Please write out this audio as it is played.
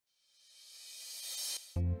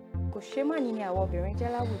Kò ṣe má ní àwọn obìnrin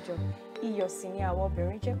jẹ́ láwùjọ, iyọ̀ sì ni àwọn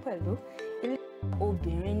obìnrin jẹ́ pẹ̀lú. Ilé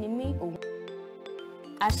obìnrin ni mí òun.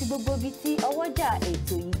 Àti gbogbo ibi tí ọwọ́jà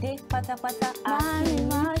ètò yìí dé pátápátá. Marun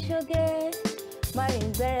máa ṣoge, Merin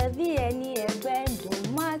bẹ̀rẹ̀ bí ẹni ẹgbẹ́ ń dùn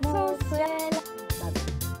máa tó sẹ́lá.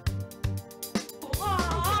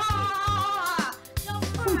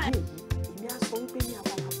 Èmi á sọ wípé ní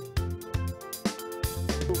abala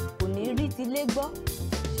kò ní rí ti lé gbọ́.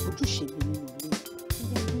 ojúṣe mi nínú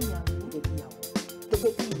ilé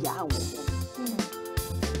gẹ́gẹ́ bí ìyá àwọn ọmọ.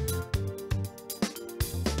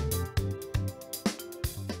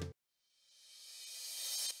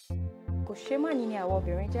 Kò ṣe má ní àwọn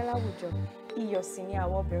obìnrin jẹ́ láwùjọ, iyọ̀ sì ni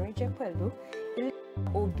àwọn obìnrin jẹ́ pẹ̀lú. Ilé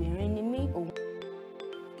obìnrin ni mí òun.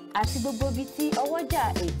 Àti gbogbo ibi tí ọwọ́jà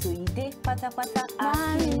ètò yìí dé pátápátá.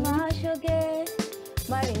 Marun máa ṣoge,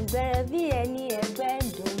 Merin bẹ̀rẹ̀ bí ẹni ẹgbẹ́ ń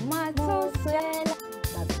dùn máa tó sẹ́lá.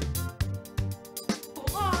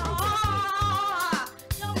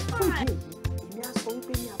 Èmi á sọ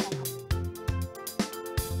wípé ní abala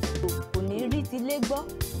kò ní rí ti lé gbọ́.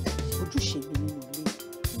 ojúṣe mi nínú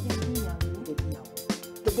ilé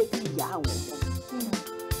gẹ́gẹ́ bí ìyá àwọn ọmọ.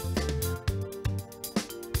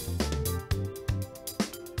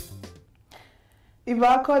 Ìbà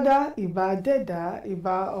akọ́dá, ìbà dẹ́dà,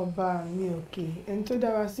 ìbà ọba mi òkè, ẹni tó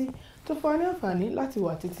dára sí tó fún wa ní àǹfààní láti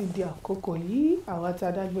wà títí di àkókò yìí. Àwa tí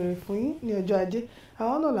a dágbére fún yín ní ọjọ́ ajé,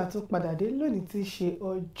 àwọn náà la tún padà dé lónìí tí í ṣe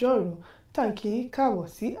ọjọ́rú. Tàǹkì káàbọ̀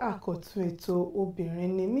sí àkọ́tún ètò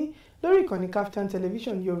Obìnrin ni Mí lórí ìkànnì Kaftan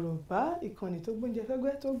Television Yorùbá, ìkànnì tó gbóúnjẹ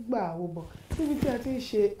fẹ́gbẹ́ tó gbà àwò bọ̀ níbi tí a ti ń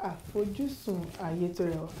ṣe àfojúsùn ayé tó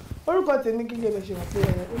rẹwà. Orúkọ tèmi gẹ́gẹ́ bẹ́ẹ̀ ṣe wà pé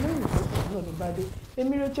olóyìnbó náà ló bá dé.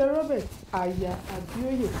 Èmi Rachael Roberts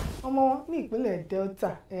Abioye, ọmọ wọn ní ìpínlẹ̀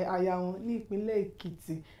Delta, aya wọn ní ìpínlẹ̀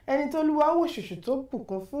Èkìtì, ẹni tó lúwa wò ṣoṣo tó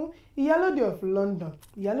bùkún fún ìyálóde of London,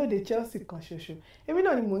 ìyálóde Chelsea kan ṣoṣo. Èmi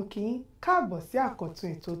náà ni mò ń kí yín káàbọ̀ sí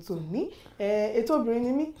àkọ́tún ètò tòní. Ètò Obìnrin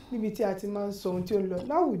ni Mí níbi tí a ti máa ń sọ ohun tí ó ń lọ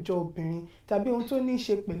láwùjọ obìnrin tàbí ohun tó ní í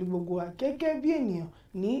ṣe pẹ̀lú gbogbo wa gẹ́gẹ́ bí ènìyàn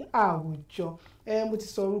ní àwùjọ. Mo ti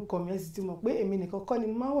sọ orúkọ mi, ẹ sì ti mọ̀ pé èmi nìkan kọ́ ni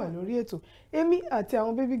mo máa ń wà lórí ètò. Èmi àti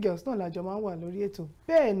àwọn baby girls náà lájọ máa ń wà lórí ètò.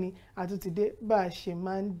 Bẹ́ẹ̀ ni àtúntìdé bá a ṣe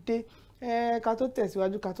máa ń dé. Ká tó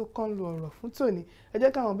tẹ̀síwájú, ká tó kán lu ọ̀rọ̀ fún tòní, ẹ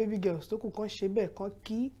jẹ́ káwọn baby girls tó kù kan ṣe bẹ́ẹ̀ kan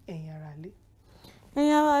kí ẹ̀yin ará lé.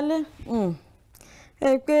 Ẹ̀yin ará lé,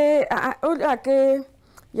 pé ó dà pé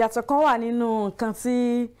yàtọ̀ kan wà nínú nǹkan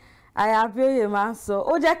tí aya Abioye máa ń sọ.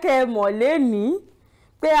 Ó jẹ́ kẹ́ ẹ mọ̀ lénìí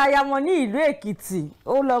pé aya wọn ní ìlú Èkìtì,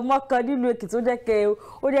 ó lọ mọ́kàn nílùú Èkìtì, ó jẹ́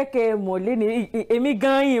kẹ́ ẹ mọ̀ lénìí. Èmi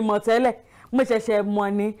gan yìí mọ̀ tẹ́lẹ̀, mo ṣẹ̀ṣẹ̀ mọ̀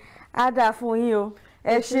ni. Á dáa fún yín o,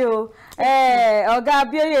 ẹ ṣé o. Ọ̀gá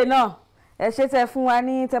Abioye náà, ẹ ṣé tẹ́ fún wa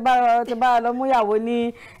ní tẹ́ bá lọ mú ìyàwó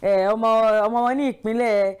ní ọmọ wọn ní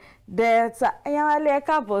ìpínlẹ̀ Delta. Ẹ̀yin ará lé, ẹ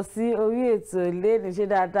káàbọ̀ sí orí ètò lẹ́nu. Ṣe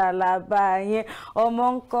dáadáa la bá yín. Ọmọ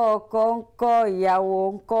ńkọ́, ọkọ ńkọ́, ìyàwó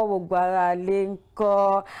ńkọ́, gbogbo ará lé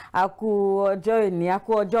ńkọ́. A kú ọjọ́ ìní, a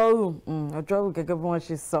kú ọjọ́rú, ọjọ́rú gẹ́gẹ́ bí wọ́n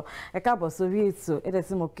ṣe sọ. Ẹ káàbọ̀ sórí ètò. Ẹ dẹ̀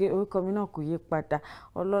ti mọ̀ pé orúkọ mi náà kò yí padà.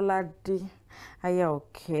 Ololade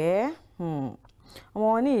Oke, ọmọ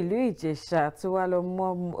wọn ní ìlú Ìjẹ̀ṣà tó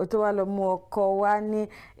wá lọ mú ọkọ wá ní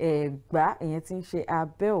Ẹ̀gbá, ìyẹn tí ń ṣe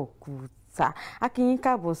Abẹ́òkúta. A kí yín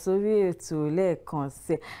káàbọ̀ sórí ètò lẹ́ẹ̀kan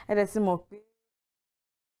sí. Ẹ dẹ̀ ti mọ̀ pé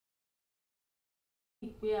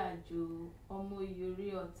ìpè àjò ọmọ ìyórí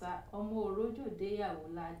ọ̀tá ọmọ òrójòdéyàwó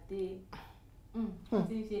ládé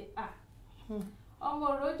tí ń ṣe ọmọ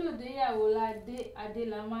òrójòdéyàwó ládé adé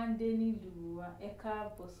la máa ń dé nílùú wa. Ẹ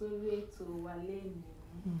káàbọ̀ sórí ètò wa lẹ́nu.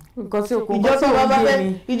 nǹkan tí òkú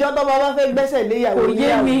ìjọ tó bá bá fẹ́ gbẹ́sẹ̀ lé ìyàwó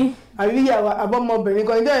níyàwó àbí ìyàwó àbọ̀mọbìnrin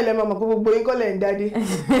kan ìjọ ìlẹ̀ mọ̀mọ́ pé gbogbo yín kọ́ lẹ̀ ń dádé.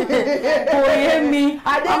 kò yé mi.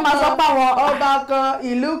 adé kan ọba kan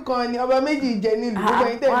ìlú kan ni ọba méjì jẹ nílùú gbogbo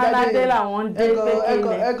yín tẹ̀ ń dádé. wọn aládé làwọn ń dé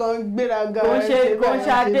pékélé. ẹ̀kọ́ gbéraga. kò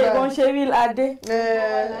ń ṣe rí adé.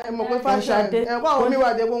 ẹ mọ̀ pé fashion ẹ̀kọ́ àwọn oníwà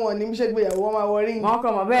jẹ́ pé wọ́n ní ṣe gbéyàwó wọn máa wọ ríǹgì. wọ́n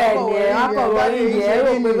kàn mọ́ bẹ́ẹ̀ ni wọ́n kàn wọ ríǹgì ẹ̀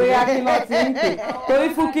rò pé bóyá kí lọ́ọ́ ti ń pè. torí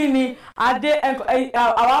fún kí ni adé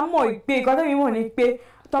àwa mọ̀ pé nǹkan tó yìí mọ̀ ni pé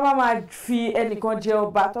tó bá máa fi ẹnìkan jẹ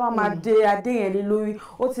ọba, tó bá máa dé adé yẹn lé lórí,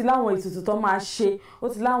 ó ti láwọn ètùtù tó máa ṣe, ó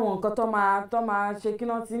ti láwọn nǹkan tó máa ṣe kí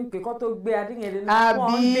wọ́n ti ń pè kó tó gbé adé yẹn lé lórí.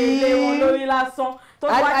 wọ́n ń gbé ilé wọn lórí lásán tó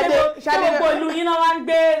wá dé gbogbo ìlú yín náà wá ń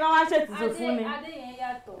gbé náà wá ń ṣètùtù fún ni. adé yẹn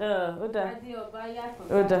yàtọ̀, ó dáa, adé ọba yàtọ̀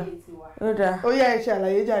ó dáa, ó dáa. ó yá ẹ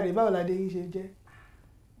ṣàlàyé jàre báwo ládé yín ṣe jẹ́.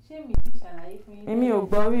 ṣé mi ti ṣàlàyé fún yín? Èmi ò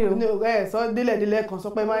gbọ́ rí o. ẹ sọ délẹ̀délẹ̀ kan sọ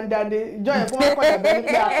pé máa ń dádé ìjọ yẹn fún wọn kọ̀ dàbẹ́ ní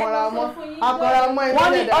pé akọra mọ́ ẹ̀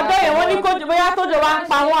wọ́n ní ọjọ́ yẹn wọ́n ní kójú bóyá tójò wá ń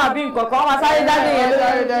pa wọ́n àbí nǹkan kan wọ́n máa sáré dádé yẹn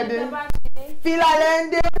lórí. fìlà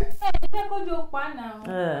lẹ́ndé. Ẹ kójó pa náà.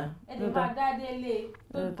 Ẹ lè máa dá délé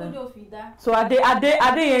kójó fi dá. So adé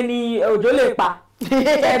yẹn ni òjò lè pa.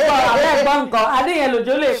 Ẹ̀gbọ́n nǹkan adé yẹn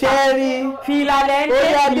lòjò lè pa. Ṣẹ́rí fìlà lẹ́ndé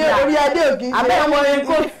orí adé òkè ṣe abẹ́ ọmọ rẹ̀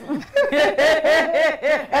kò.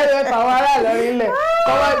 ẹ̀rọ ẹ̀fà àwọn ará Ìlọrin lẹ̀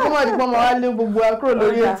kọ́mọ̀ ní pọ́nmọ́ wá lé gbogbo akúrò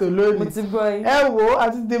lórí ètò lónìí. Ẹ wo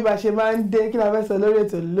àti dé bá ṣe máa ń dé kí la fẹ́ sọ lórí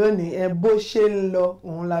ètò lónìí ẹ bó ṣe ń lọ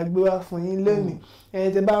òun la gbé wá fún yín lónìí.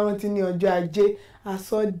 Tẹ́ bá rántí ní ọjọ́ Ajé a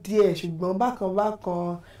sọ díẹ̀ ṣùgbọ́n bákan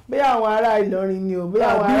bóyá àwọn ará Ìlọrin ni o bóyá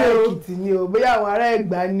àwọn ará Èkìtì ni o bóyá àwọn ará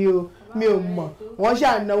Ẹ̀gbá ni o mi ò mọ̀ wọ́n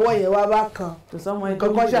ṣànáwọ́ yẹn wá bákan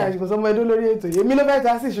kọ́kọ́ ṣàṣìkò sọmọ ẹdún lórí ètò yìí mi ló fẹ́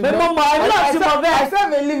ta sí ṣùgbọ́n mo mọ̀ ẹ́ náà tí mo fẹ́. I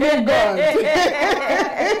serve a living God.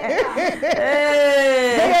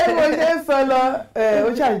 Gẹ́gẹ́ bí mo ṣe ń sọ lọ ó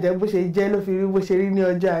ṣàjẹ́ bó ṣe jẹ́ ló fi rí bó ṣe rí ní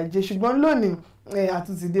ọjọ́ Ajé ṣùgbọ́n lónìí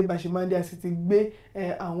àtúntìdé bá ṣe máa ń dé a sì ti gbé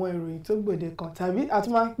àwọn ìròyìn tó gbòde kan tàbí a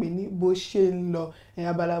tún máa ń pè ní bó ṣe ń lọ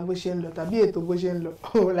abala bó ṣe ń lọ tàbí ètò bó ṣe ń lọ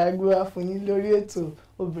òun la gbé wá fún yín lórí ètò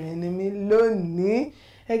Obìnrin ni Mí lónìí.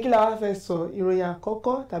 Kí la wá fẹ́ sọ ìròyìn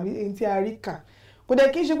àkọ́kọ́ tàbí èyí tí a rí kà kò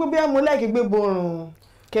dẹ̀ kí n ṣe pé bí a mú láìkí gbé borùn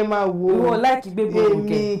kẹ máa wo ìwọ láìkí gbé borùn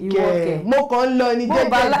kẹ ìwọ kẹ mo kàn ń lọ ní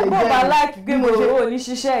jẹ́jẹ́jẹ́jẹ́ bó bá láìkí gbé borùn ò ní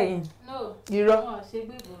ṣiṣẹ́ yìí. irọ́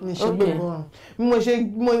ní ṣe gbé borùn bí mo ṣe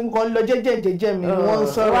mo kàn ń lọ jẹ́jẹ́jẹ́jẹ́ mi wọ́n ń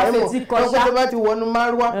sọ̀rọ̀ ẹ̀ mọ̀ ọkọ̀ tó bá ti wọnú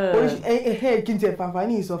márúwá kí n tiẹ̀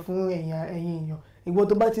fàǹfààní ìsọ fún ẹ̀yin èèyàn ìwọ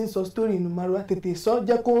tó bá ti ń sọ sítórì inú márúwá tètè sọ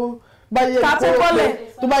jẹ́ kó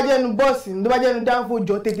tó bá jẹ́ nu bọ́ọ̀sì tó bá jẹ́ nu dáńfó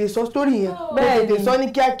jọ tètè sọ sítórì yẹn kó tètè sọ ní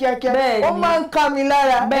kíákíákíá ó máa ń ká mi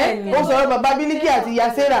lára ó sọ̀rọ̀ bàbá Bílíkì àti ìyá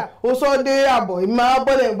Sẹ́rà ó sọ dé àbọ̀ ìmọ̀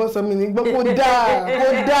abọ́lẹ̀ ìbọ̀sọ̀ mi nígbọ́ kó dáa.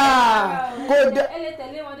 ẹ lè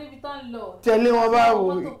tẹ̀lé wọn débi tó ń lọ. tẹ̀lé wọn bá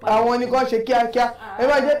wò àwọn ni kò ṣe kíákíá ẹ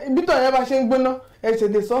bá jẹ́ ibi tó yẹn bá ṣe ń gbóná ẹ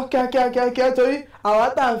tètè sọ kíákíákíá torí àwa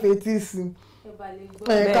tá à ń fetí sí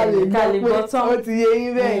i ká lè gbọ́ pé ó ti yé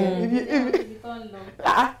yín bẹ́ẹ̀ yẹn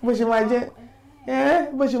bó ṣe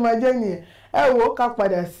máa jẹ́ nìyẹn. Ẹ wò ká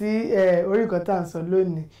padà sí orí nǹkan tá à ń sọ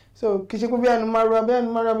lónìí so kì í ṣe pé bí ẹnu márùn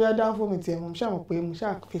bí adá ń fún mi tiẹ̀ mo ṣàmọ̀ pé mo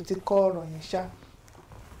ṣàfetí kọ́ ọ̀rọ̀ yẹn ṣá.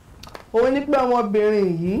 Òun ní pé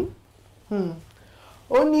ọmọbìnrin yìí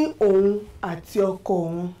ó ní òun àti ọkọ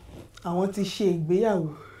òun àwọn ti ṣe ìgbéyàwó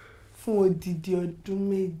fún odidi ọdún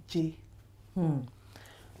 7.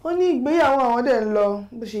 Ó ní ìgbéyàwó àwọn dẹ̀ ń lọ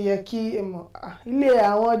bó ṣe yẹ kí ẹ mọ̀ ilé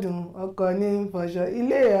àwọn dùn ọkọ ní fọṣọ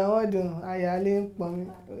ilé àwọn dùn aya lè ń pọnmi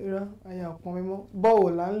irọ́ aya ò pọnmi mọ́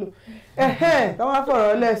bọ́wọ̀ là ń lò ká wá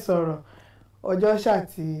fọ̀rọ̀ lẹ̀ sọ̀rọ̀ ọjọ́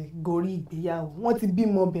ṣàti gorí ìgbéyàwó wọ́n ti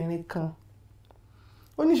bímọ obìnrin kan.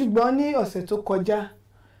 Ó ní ṣùgbọ́n ní ọ̀sẹ̀ tó kọjá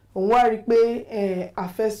òun wá rí i pé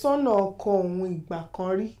àfẹ́sọ́nà ọkọ òun ìgbà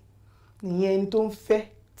kan rí nìyẹn ẹni tó ń fẹ́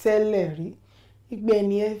tẹ́lẹ̀ rí ìgbẹ́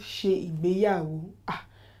ẹni ẹ ṣe ìgbéyàwó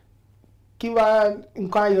kí wá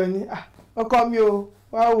nǹkan ayọ̀ ni ọkọ mi ò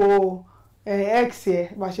wá wo ex ẹ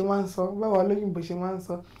bá ṣe máa ń sọ báwa lóyìnbó ṣe máa ń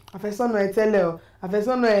sọ àfẹ́sọ́nà ẹ tẹ́lẹ̀ o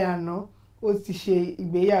àfẹ́sọ́nà ẹ àná ó ti ṣe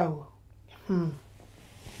ìgbéyàwó.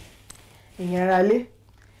 èèyàn ara lé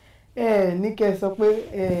ní kẹ́ ẹ sọ pé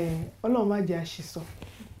Ọlọ́run má jẹ́ àṣìsọ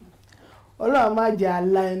Ọlọ́run má jẹ́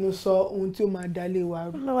àlá ẹnu sọ ohun tí ó máa dalé wa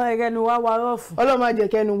rú. Ọlọ́run má jẹ́ kẹ́nu wá wa rọ̀fù. Ọlọ́run má jẹ́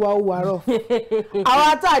kẹ́nu wá ó wa rọ̀fù. àwọn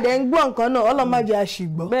àtàdé ń gbọ́ nǹkan náà Ọlọ́run má jẹ́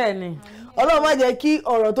àṣìgbọ́. Bẹ́ẹ̀ni. Ọlọ́run má jẹ́ kí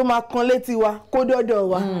ọ̀rọ̀ tó máa kan létí wa kó dọ́dọ̀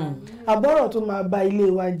wa àbọ̀rọ̀ tó máa ba ilé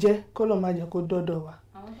wa jẹ́ k'Ọlọ́run má jẹ́ kó dọ́dọ̀ wa.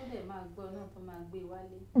 àwọn tó dẹ̀ máa gbọ́ náà tó máa gbé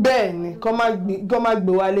wálé. Bẹ́ẹ̀ni kọ́ máa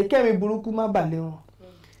gbé wálé kẹ́mi burúkú má bà lé wọn.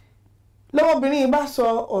 Lọ́mọbìnrin yìí bá sọ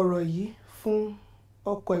ọ̀rọ̀ yìí fún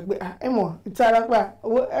ọkọ ẹ̀ pé ẹ mọ̀ ìtarapá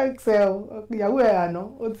owó excel ìyàwó ẹ̀ àná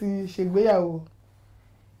ó ti ṣègbéyàwó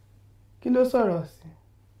kí ló sọ̀rọ̀ sí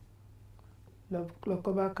lọ́kọ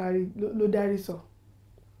bá kárí ló dárí sọ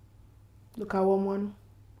ló káwọ́ mọ́nú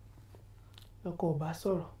lọ́kọ ò bá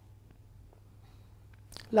sọ̀rọ̀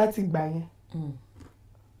láti gbà yẹn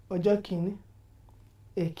ọjọ́ kìíní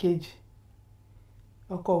èkejì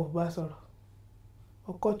ọkọ ò bá sọ̀rọ̀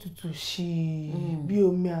ọkọ tutù sí bí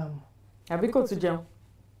omi àmù. Àbí kò tún jẹun.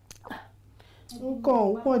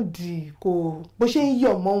 nǹkan dì kò bó ṣe ń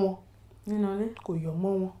yọ̀ mọ́ wọn nínú ilé kò yọ̀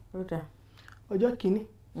mọ́ wọn. ọjọ́ kìíní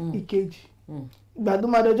ìkejì ìgbà tó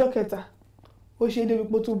máa dọjọ́ kẹta ó ṣe débi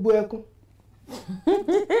pé ó tún bú ẹkún.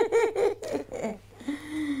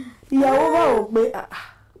 ìyàwó bá wò pé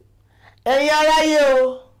ẹ̀yin aráyé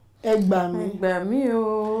o ẹ gbà mí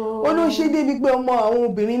o. ó ló ṣe débi pé ọmọ àwọn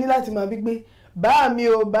obìnrin ní láti máa bí pé bá mi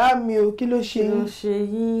o kí ló ṣe yín. kí ló ṣe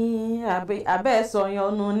yín abẹ́ ẹ̀ sọ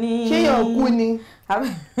yanu ní. ṣé yàn kú ni.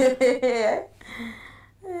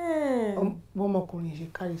 ọmọkùnrin ṣe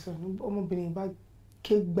kárí sọ ọmọbìnrin bá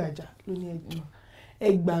ké gbàjà lóní ẹ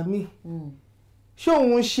gbà mí ṣé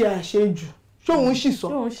òun ṣe àṣejù ṣóun sì sọ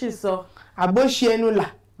ṣóun sì sọ àbó ṣe ẹnu là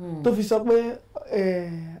tó fi sọ pé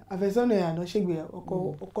àfẹ́sọ́nà àná ṣègbè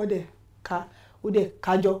ọkọ dẹ̀ ká ó dẹ̀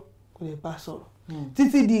kájọ́ kò lè bá sọ̀rọ̀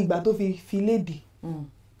títí di ìgbà tó fi lédè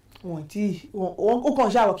wọn ó kàn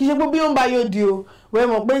ṣàrọ̀ kí ṣe pé bí ó ń bá yóò di o wọ́n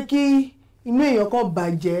mọ̀ pé kí inú èèyàn kan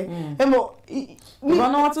bàjẹ́ ẹ mọ̀ ìbọn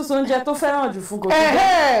náà wọ́n tún so oúnjẹ tó fẹ́ràn jù fún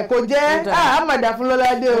kò jẹ́ àmàdà fún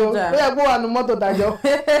Lọ́ládé o ó yẹ kó wà nù mọ́tò tàjọ́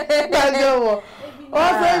wọ̀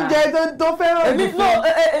wọ́n fẹ́ oúnjẹ tó fẹ́ràn jù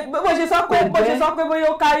fún. bó ṣe sọ pé bóyá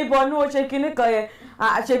ó kárí bọnú ó ṣe kinní kan yẹn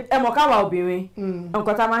ẹ mọ̀ káwa obìnrin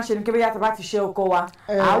nǹkan tá a máa ń ṣe ni kí bóyá tá a bá ti ṣe ọkọ wa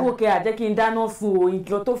àwòkè àjẹ́ kí n dáná fún o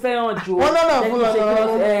nǹkan tó fẹ́ràn jù o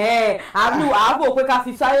àbò pé ká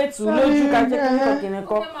fi sáré tù ú lójú ká jẹ́ kinní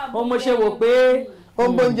kan ó mo ṣe wò pé ó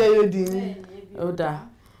ń bóúnjẹ yóò dì í. ó dáa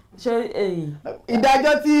ṣé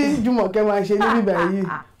ìdájọ́ tí Jùmọ̀kẹ́ máa ṣe níbí báyìí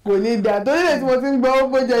kò ní dáa torí lè tí mo ti ń gbọ́ ó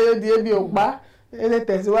gbóúnjẹ yóò di ebi ò pa ẹlẹ́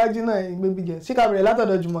tẹ̀síwájú náà ìgbébi jẹ ṣé ká bẹ̀rẹ̀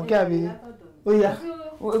látọ̀dọ̀ Jùmọ̀kẹ́ àbí ó yá.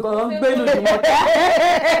 ọ̀rọ̀ ń gbẹ́nu Jùmọ̀kẹ́.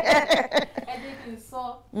 ẹ jẹ́ kí n sọ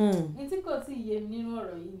ní tí kò tí ì yé mi nínú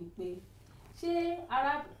ọ̀rọ̀ yìí ni pé ṣé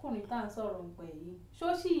arákùnrin tá à ń sọ̀rọ̀ nípa èyí ṣó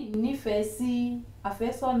sì nífẹ̀ẹ́ sí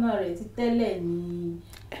àfẹ́sọ́nà rẹ̀ ti tẹ́lẹ̀ ní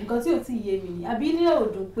nǹkan tí ò tí ì yé mi ni àbí ní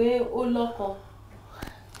òdùn pé ó lọ́kọ.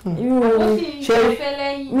 ṣe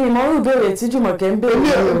mi ìmọ̀ orú ìbéèrè tí Jùmọ̀kẹ́ ń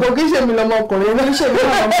béèrè. kò kí ṣe mi lọmọkùnrin ló ń ṣe mi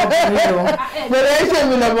lọmọkùnrin o bẹ̀rẹ̀ ṣe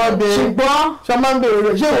mi lọmọbìnrin ṣùgbọ́n ṣọ máa ń béèrè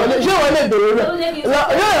rẹ̀ ṣé wọ́n lè béèrè rẹ̀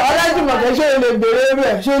Ọlájùmọ̀kẹ́ ṣé o lè béèrè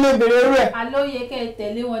rẹ̀ ṣé o lè béèrè rẹ̀. àlóye kẹ́ ẹ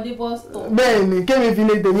tẹ̀lé wọn dé bus stop. bẹ́ẹ̀ ni kémi fi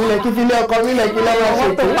lè tèmi lẹ kí fi lé ọkọ mi lẹ kí lọ́wọ́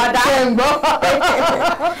ṣètò ṣe ń gbọ́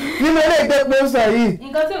nínú ilé ìtẹ́pọ̀ sọ yìí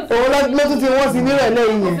òun ló tún ti wọ́n sí nírẹ̀lẹ́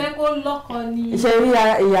yìí yẹn. ọ̀fẹ́ kó lọ́kọ ni. iṣẹ́ rí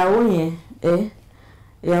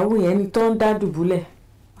ìyàwó yẹn ni tó ń dá dùbúlẹ̀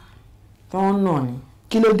tó ń nà ni.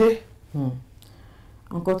 kí ló dé.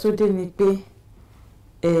 nǹkan tó dé ni pé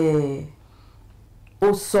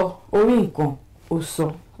ó sọ orí nǹkan ó sọ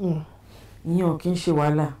ìyẹn ò kí ń ṣe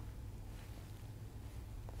wàhálà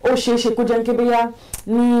ó ṣeé ṣe kó jẹ́ pé bóyá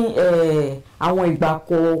ní àwọn ìgbà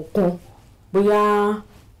kọ̀ọ̀kan bóyá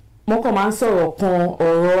mọ́kàn máa ń sọ̀rọ̀ kan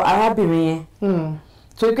ọ̀rọ̀ arábìnrin yẹn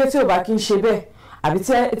torí pé tí ò bá kí ń ṣe bẹ́ẹ̀ àbí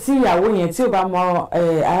tí ìyàwó yẹn tí ò bá mọ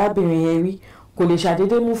arábìnrin yẹn rí kò lè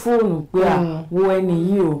ṣàdédé mú fóònù pé wo ẹni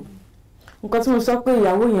yìí o nǹkan tí mo sọ pé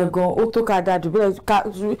ìyàwó yẹn gan ó tó ká dáa jù bẹ́ẹ̀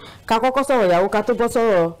ká kọ́kọ́ sọ̀rọ̀ ìyàwó ká tó bọ́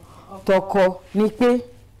sọ̀rọ̀ tọkọ ni pé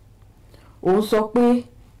òun sọ pé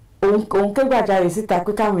òun ké gbàjarè síta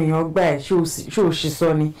pé káwọn èèyàn gbà ẹ̀ ṣó ò sì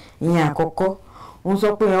sọ ni ìyẹn àkọ́kọ́ òun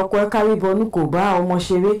sọ pé ọkọ ẹ kárí bọnú kò bá ọmọ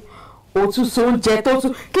ṣeré ó tún so oúnjẹ tó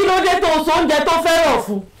tún kí ló dé tó so oúnjẹ tó fẹ́ràn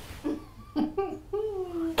fún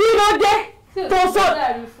kí ló dé tó so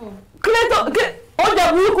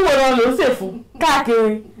oúnjẹ burúkú wo ló ń ṣe fún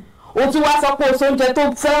káàkiri o tún wá sọ pé o so oúnjẹ tó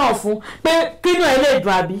fẹ́ràn fún pé kínú ẹ lè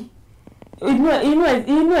dùn àbí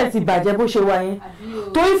inú ẹ ti bàjẹ́ bó ṣe wà yẹn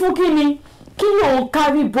torí fún kí ni kí ló ń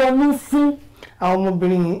kárí bọnú fún. àwọn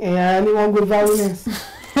ọmọbìnrin ẹ̀yà ara ni wọ́n gbé violence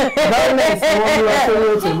violence ni wọ́n gbé wá sórí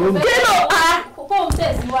ètò lónìí. kí ló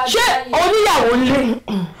ṣé oníyàwó lé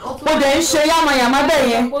o dẹ̀ ń ṣe yàmàyàmá bẹ́ẹ̀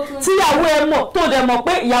yẹn tíyàwó ẹ mọ̀ tó dẹ̀ mọ̀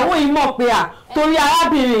pé ìyàwó yìí mọ̀ pé torí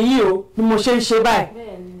arábìnrin yìí o ni mo ṣe ń ṣe báyìí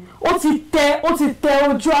ó ti tẹ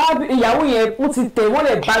ojú ìyàwó yẹn ó ti tẹ wọ́n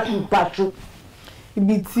lè bàtú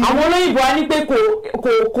ibi tí àwọn olóyìnbó á ní pé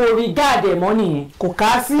kò rí gáàdì ẹ̀ mọ́ nìyẹn kò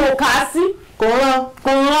ká sí kò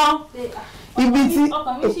rán ibi tí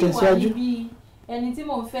ọkàn mi sì wà níbi ẹni tí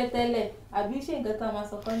mò ń fẹ́ tẹ́lẹ̀ àbí ṣé nǹkan tá a máa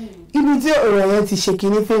sọ kọ́ nìyí. ibi tí ọ̀rọ̀ yẹn ti ṣe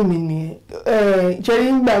kinní fèmí nìyẹn ṣẹ́rí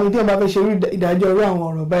nígbà mi tí wọ́n bá fẹ́ ṣe ìdájọ́ irú àwọn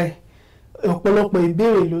ọ̀rọ̀ báyìí ọ̀pọ̀lọpọ̀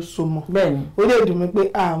ìbéèrè ló so mọ́ ó lè dùn mí pé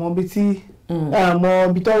àmọ́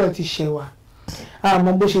ibi tọ́rọ̀ ti ṣẹ̀ wá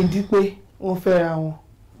àmọ́ bó ṣe di pé wọ́n fẹ́ra wọn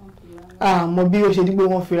àmọ́ bí ó ṣe di pé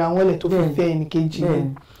wọ́n fẹ́ra wọn lẹ̀ tó fi fẹ́ ẹnì kejì rẹ̀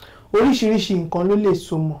oríṣiríṣi nǹkan ló lè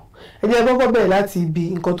so mọ́ ẹ jẹ́ kọ́kọ́ bẹ̀rẹ̀ láti ibi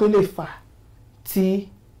nǹkan tó lè fà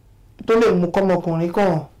tó lè mú kọ́mọkùnrin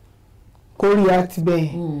kàn kó rí àti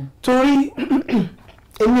bẹ́yẹn torí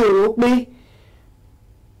èmi ò rò pé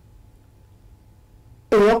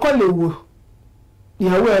èèyàn kọ́ lè wò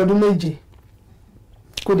ìyàwó ẹ̀ ọdún méje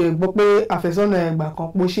kò dẹ̀ gbọ́ pé àfẹ́sọ́nà ẹgbà kan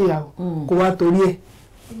pọ̀ ṣèyàwó kó wá torí ẹ̀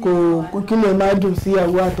kò kí lè má dùn sí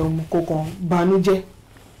ìyàwó àtọmọ kò kàn banújẹ́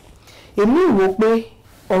èmi rò pé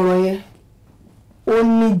ọ̀rọ̀ yẹn ó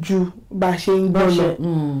ní ju bá a ṣe ń gbọ́ lọ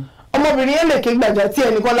ọmọbìnrin yẹn lè ké gbàjà tí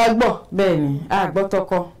ẹnìkan lá gbọ́. bẹ́ẹ̀ni àgbọ́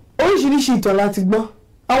tọkọ. oríṣiríṣi ìtàn láti gbọ́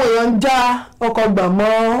àwọn èèyàn ń já ọkọ gbà mọ́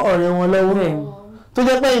ọ̀rẹ́ wọn lọ́wọ́ tó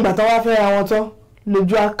jẹ́ pé ìgbà tó wá fẹ́ra wọn tán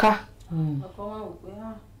lójú aká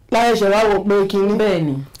láyé ṣe wá wò pé kínní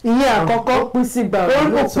ìyẹn àkọ́kọ́ ó pín sí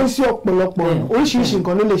ọ̀pọ̀lọpọ̀ oríṣiríṣi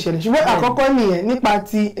nǹkan ló lè ṣẹlẹ̀ ṣùgbọ́n àkọ́kọ́ nìyẹn nípa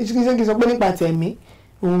ti ṣé kí n sọ pé nípa ti ẹ̀mí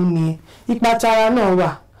òun ni ipa tara náà wà.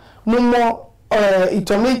 Mo mọ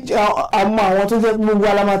ìtàn méjì àwọn tó jẹ́ gbogbo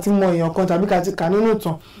aláma ti mọ èèyàn kan tàbí ká ti kà nínú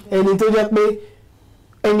ìtàn ẹni tó jẹ́ pé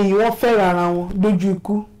ẹni yìí wọ́n fẹ́ra ara wọn dójú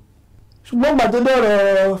ikú ṣùgbọ́n gbà tó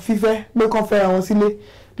dọ̀rọ̀ fífẹ́ pé kán fẹ́ra wọn sílé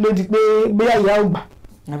ló di pé bóyá ìyá ò gbà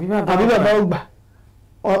àbí bàbá ò gbà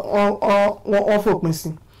wọ́n fòpin sí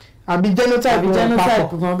àbí genotype wọn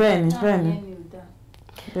papọ̀. bẹ́ẹ̀ni.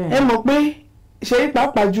 ẹ mọ̀ pé ṣe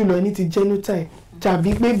pàápàá jùlọ ní ti genotype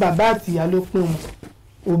tàbí pé bàbá àti ìyá ló pín wọn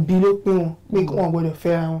òbí ló pín wọn pé wọn gbọ́dọ̀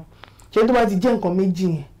fẹ́ra wọn ṣé tó bá ti jẹ́ nǹkan méjì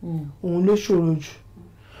yẹn òun ló ṣòro jù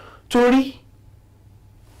torí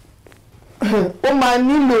ó máa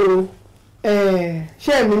nílò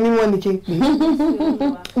ṣé ẹ̀mí mímọ́ ni kí n pè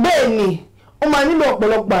bẹ́ẹ̀ ni ó máa nílò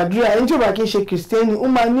ọ̀pọ̀lọpọ̀ àdúrà ẹni tí ò bá kí n ṣe kìrìsìtẹ́nì ó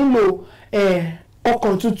máa nílò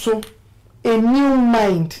ọkàn tuntun a new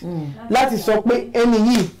mind láti sọ pé ẹni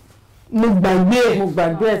yìí mo gbàgbé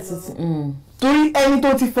ẹ̀ títí torí ẹni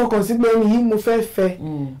tó ti fọkàn sí pé ẹni yìí mo fẹ́ fẹ́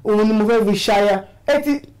òun ni mo fẹ́ fi ṣaya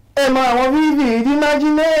ẹ mọ àwọn vivid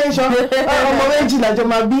imagination ọmọ méjì làjọ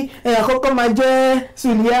máa bí àkọ́kọ́ máa jẹ́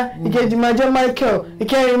Sulia ìkejì máa jẹ́ Michael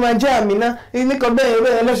ìkẹrin máa jẹ́ Amina nìkan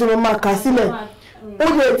bẹ́ẹ̀ lọ́sọ̀rọ̀ máa kà sílẹ̀ ó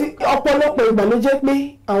yẹ tí ọ̀pọ̀lọpọ̀ ìgbà ló jẹ́ pé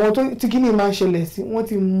àwọn tó tí kíní máa ń ṣẹlẹ̀ sí wọ́n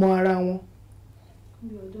ti mọ ara wọn.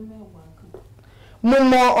 mo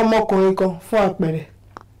mọ ọmọkùnrin kan fún àpẹẹrẹ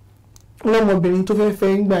lọ́mọbìnrin tó fẹ́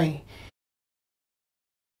fẹ́ ń gbà yẹn.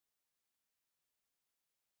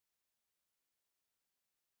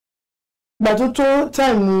 ìgbà tó tó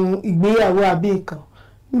táìmù ìgbéyàwó àbí nǹkan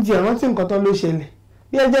níjẹ́ ìrántí nǹkan tó ló ṣẹlẹ̀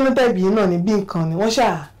bí ẹ genotype yìí náà ní bí nǹkan ni wọ́n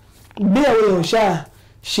ṣáà ìgbéyàwó yẹn ò ṣáà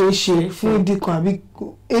ṣe fún ìdí kan àbí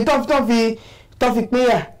tó fi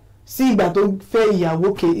pínyà sí ìgbà tó fẹ́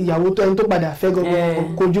ìyàwó tó ẹni tó padà fẹ́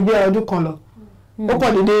gọ́gọ́ kò ju bí ọdún kan lọ ó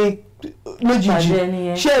kàn dédé lójijì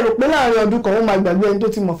ṣé ẹ rò pé láàrin ọdún kan ó máa gbàgbé ẹni tó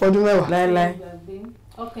ti mọ̀ fọ́dún mẹ́wàá. láéláé.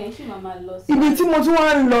 ibi tí mo tún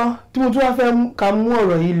wá ń lọ tí mo tún wá fẹ́ ká mú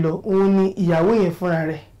ọ̀rọ̀ yìí lọ òun ni ìyàwó yẹn fúnra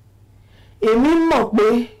rẹ̀ èmi mọ̀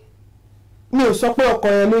pé mi ò sọ pé ọkọ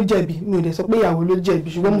yẹn ló jẹ̀bi mi ò dẹ̀ sọ pé ìyàwó ló jẹ̀bi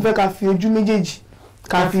ṣùgbọ́n mo fẹ́ ká fi ojú méjèèjì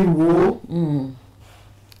ká fi wò ó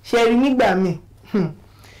ṣe rí nígbà míì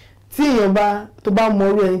tí èèyàn tó bá mọ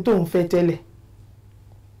irú ẹni tó ń fẹ́ tẹ́lẹ̀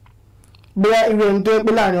bóyá irú ẹni tó yẹ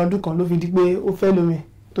pé láàrin ọdún kan ló fi di pé ó fẹ́ lómi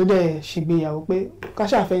tó dẹ̀ ṣègbéyàwó pé ká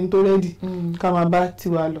ṣàfẹ́ni tó rẹ́dì ká máa bá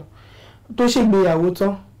tiwa lọ tó ṣègbéyàwó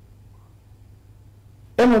tán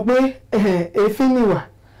ẹ mọ̀ pé èéfín nìwà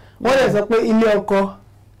wọ́n dẹ̀ sọ pé ilé ẹ̀kọ́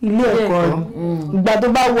ni ìgbà tó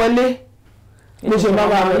bá wọlé ló ṣe bá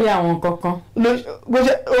wà rí àwọn kankan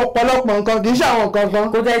ọ̀pọ̀lọpọ̀ nǹkan kì í ṣe àwọn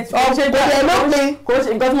kankan kò tẹ̀ lópin kò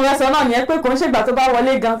ṣe nǹkan tí mo fẹ́ sọ náà nìyẹn pé kò ń ṣègbà tó bá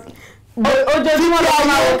wọlé gan ojoojúmọ́ ló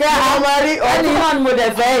máa wò kẹ́ ẹni náà ni mo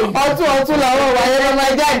dẹ̀ fẹ́ yìí ọ̀tún làwọn wáyé ló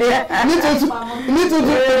máa jáde nítutù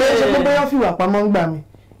kò lè ṣe pé bóyá fìwà pamọ́ ń gbà mí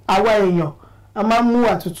àwa èèyàn a máa ń mú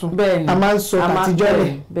wà tuntun a máa ń sọ àtijọ́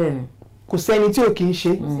lẹ̀ kò sẹ́ni tí ò kì í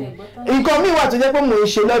ṣe nǹkan míì wà tó jẹ́ pé mò ń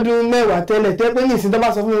ṣe lọ́dún mẹ́wàá tẹ́lẹ̀ tẹ́ pé ní ìsìn tó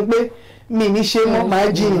bá sọ fún mi pé mi ní ṣe mọ́ máa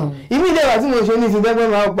jiyàn ìmí ìdẹ́ ìwà tí mo ṣe ní ìsìn tẹ́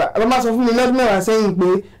pé máa sọ fún mi lọ́dún mẹ́wàá sẹ́yìn pé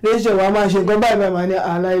Rachael wa máa ṣe nǹkan báyìí máa ní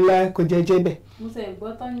aláìláì kò jẹ́ bẹ́ẹ̀. mo ṣe gbọ́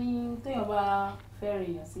tán ní téèyàn bá fẹ́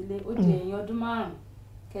rìn yàn sílé ó di ẹ̀yìn ọdún 5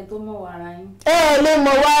 kẹ́ tó mọ̀ wá ara yín. ẹ lè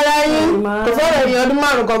mọ̀ wá ara yín kò sọ̀rọ̀ ẹ̀yìn ọdún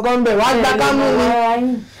 5 kankan bẹ̀ wá gbá kámú ni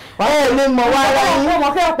lè mọ̀ wá ara yín. wọ́n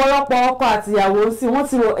mọ̀ kí ọ̀pọ̀lọpọ̀ ọkọ àti ìyàwó sí wọ́n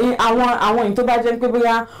ti àwọn èyí tó bá jẹ́ pé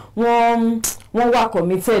bóyá wọ́n wà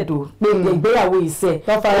committed o pé ìgbéyàwó ìṣe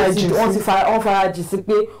wọ́n farajì sí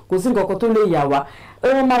pé kò sí nǹkan kan tó lè yà wá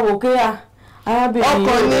wọ́n máa wò kéyà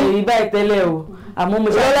arábìnrin yìí báyìí tẹ́lẹ̀ o àmọ́ mo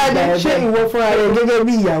ṣe àgbà ẹ̀ ṣé ìwọ fúnra rẹ gẹ́gẹ́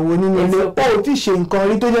bí ìyàwó nínú ilé ó ò tí ì ṣe nǹkan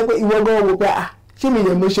rí tó jẹ́ pé ìwọ gan wò pé ṣé mi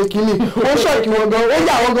lè mo ṣe kínní ó ṣọ̀kì wọ gan ó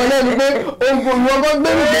yà wọ́n gan lẹ́nu pé ìwọ gan gbé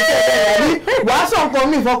mi gbèsè bẹ́ẹ̀ rí wàá sọ nǹkan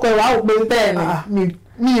mi ìfọkọ ẹ̀ wàá ò pé bẹ́ẹ̀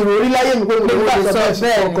mi ìròrí láyé mi pé mo lè sọ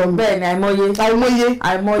bẹ́ẹ̀ ni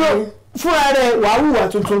àìmọye fúnra rẹ wàá hùwà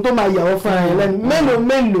tuntun tó máa yàwó fúnra rẹ lẹ́nu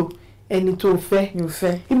mélòó ẹni tó fẹ́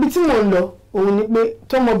ibi tí mò ń lọ òun ni pé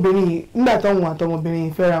tọmọbìnrin yìí nígbà táwọn àtọmọbìnrin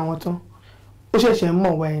yìí fẹ́ra wọn tán ó ṣẹ̀ṣẹ̀ ń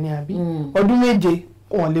mọ̀ wá ẹni àbí ọdún 7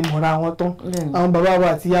 wọn lè mọ̀ra wọn tán àwọn bàbá wa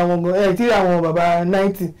àti ìyá wọn gan tí àwọn bàbá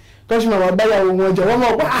 90 tó ṣe máa báyàwó wọn jọ wọ́n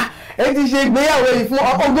mọ̀ pé ẹ ti ṣe ìgbéyàwó yìí fún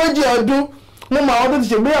 40 ọdún mo mọ àwọn tó ti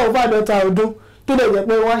ṣe ìgbéyàwó fún 50 ọdún tó lè jẹ́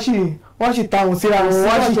pé wọ́n sì táwọn síra wọn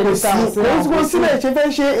wọ́n sì kò sílẹ̀ ṣe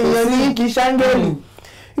fẹ́ ṣe èèyàn ní kì í ṣáńgẹ́lì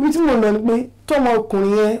ibi tí mo lọ ni pé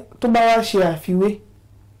tọmọkùnrin yẹn tó bá wá ṣe àfiwé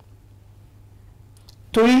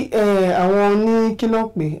torí àwọn ní kí ló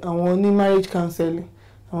pè àwọn ní marriage counseling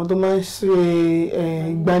àwọn tó máa ń ṣe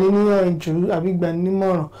ìgbaniníyànjú àbí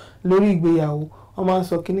ìgbaninímọ̀ràn lórí ìgbéyàwó wọ́n máa ń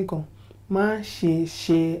sọ kíní kan má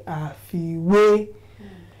ṣe àfiwé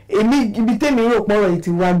èmi ibi tèmi rò pọ̀rọ̀ yìí ti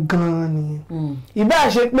wá gan-an nìyẹn ìbá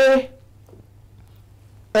ṣe pé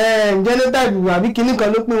genotype àbí kinní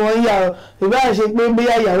kan ló pín wọn yà ọ ìbá ṣe pé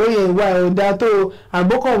bóyá ìyàwó yẹn ìwà ẹ̀ ò dáa tó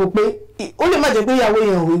àgbókàn wò pé ó lè má jẹ́ pé ìyàwó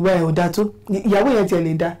yẹn ìwà ẹ̀ ò dáa tó ìyàwó yẹn tiẹ̀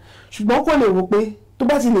lè dáa ṣùgbọ́n kò lè wò pé tó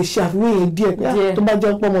bá ti lè ṣe àfiwé yẹn díẹ̀ pé tó bá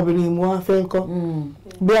jẹ́ pọ́ ọmọbìnrin yìí mo wá fẹ́ ń kọ́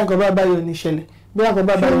bí àkọ́ bá báyọ̀ ní ìṣẹ̀lẹ̀ bí àkọ́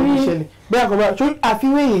bá báyọ̀ ní ìṣẹ̀lẹ̀ bí àkọ́ bá tó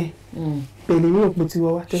àfiwé yẹn pẹ̀lú ní òpó tí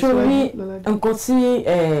wọ́n wá tẹ̀síwájú. sórí nǹkan tí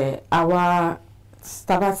àwa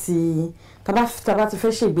tábà ti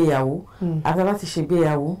fẹ́ ṣègbéyàwó àti tábà ti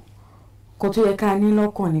ṣègbéyàwó kó tó yẹ ká ní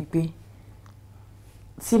lọ́kàn ni pé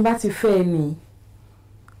tí bá ti fẹ́ ẹ nìyí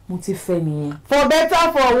mo ti fẹ́ nìyẹn. for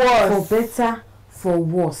better for worse. for better for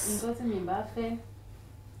worse. nǹkan tí mi bá fẹ́.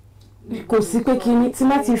 kò sí pé kíní tí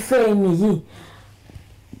má ti fẹ́ ẹ nìyí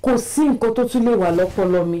kò sí nǹkan tó tún lè wà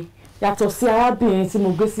lọ́pọlọ mi yàtọ̀ sí arábìnrin tí mo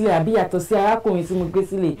gbé sílẹ̀ àbí yàtọ̀ sí arákùnrin tí mo gbé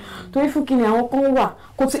sílẹ̀ torí fún kíni àwọn kan wà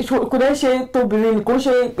kò dẹ́ ṣe tóbìnrin nìkan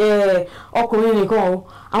ṣe ọkùnrin nìkan o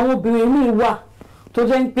àwọn obìnrin míì wà tó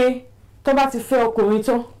jẹ́ ń pé tó bá ti fẹ́ ọkùnrin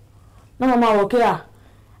tán náà máa wọ̀ kí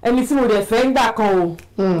ẹni tí mo dẹ̀ fẹ́ ń gbà kan o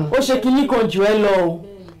ó ṣe kíní kan jù ẹ́ lọ o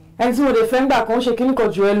ẹni tí mo dẹ̀ fẹ́ ń gbà kan ó ṣe kíní kan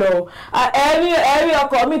jù ẹ́ lọ o ẹ̀rí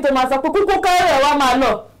ọkọ mi tó máa sọ pé kúkú kẹ́rẹ́ ẹ̀ wá máa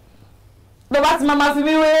lọ ló bá ti máa fi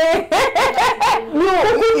mí wé.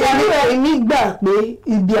 èmi gbà pé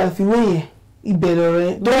ibi àfiwé yẹn ìbẹ̀rẹ̀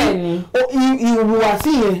rẹ̀ bẹ́ẹ̀ni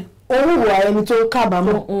ìhùwàsí yẹn orúwà ẹni tó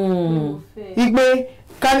kábàámọ̀ ìgbé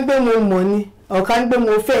ká ní pé mo mọ̀ ni ọ̀ká ní pé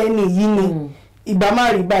mo fẹ́ ẹni yìí ni ìbá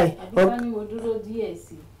má rí báyìí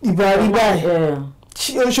ìbá rí báyìí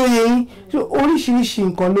ṣóye yín oríṣiríṣi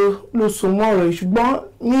nǹkan ló so mọ́ ọ̀rọ̀ yìí ṣùgbọ́n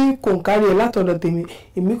ní kòǹkárí ẹ̀ látọ̀dọ̀ tèmi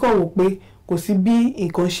èmi kàn wò pé kò sí bí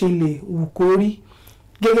nǹkan ṣe lè wù kó rí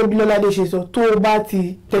gẹ́gẹ́ bí Lọ́ládé ṣe sọ tó bá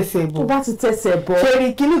ti tẹsẹ̀ bọ̀. tó bá ti tẹsẹ̀ bọ̀. ṣe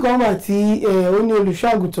rí kíní kan wà tí ó ní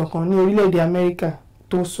olùṣọ́àgùtàn kan ní orílẹ̀-èdè Amẹ́ríkà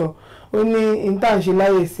tó sọ ó ní intanṣe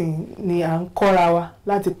láyè sìn ni à ń kọ́ra wa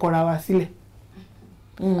láti kọ́ra wa sílẹ̀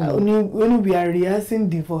ó ní we are rehearsing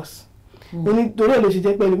divorce ó ní torí ẹ̀ ló ṣe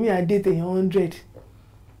jẹ́ pẹ̀lú mi à date èèyàn 100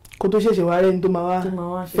 kó tó ṣẹ̀ṣẹ̀ wá rẹ́ni tó máa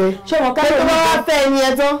wá fẹ́ ṣé wọn ká tó máa wá fẹ́ ẹni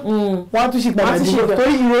ẹ tán wọ́n á tún ṣe padà dìbò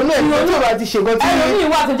torí ìrònú ẹ̀ tó bá ti ṣègùn tí ẹlòmíì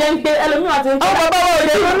wà tó jẹ́ ń pé àwọn bàbá wa ò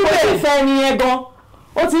lè ronú bẹ́ẹ̀ fẹ́ ẹni yẹn gan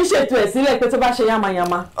ó ti ń ṣètò ẹ̀ sílẹ̀ pé tó bá ṣe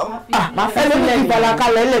yamayama máa fẹ́ sílẹ̀ ẹlòmíì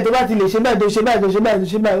ìfalakalẹ̀ ẹlẹ̀ tó bá ti lè ṣe báyìí tó ṣe báyìí tó ṣe báyìí tó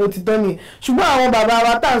ṣe báyìí ó ti tán nìyẹn ṣùgbọ́n àwọn bàbá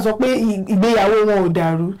wa tá à ń sọ pé ìgbéyàwó wọn ò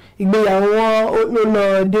dàrú ìgbéyàwó wọn ló lọ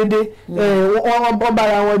déédéé wọ́n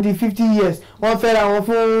bára wọn di 50 years wọ́n fẹ́ra wọn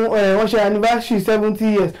fún wọ́n ṣe anniversary 70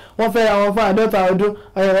 years wọ́n fẹ́ra wọn fún 50 ọdún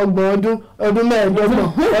 30 ọdún mẹ́ẹ̀ẹ́dọ́gbọ̀n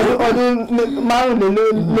ọdún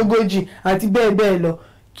márùnlélógójì àti bẹ́ẹ̀ bẹ́ẹ̀ lọ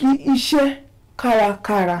kí iṣẹ́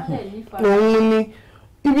kárakára òun ni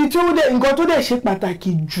ibi tí nǹkan tó dẹ̀ ṣe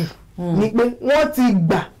pàtàkì jù ni pé wọ́n ti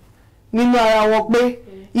gbà nínú ara wọn pé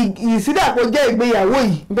ìsídà kó jẹ́ ìgbéyàwó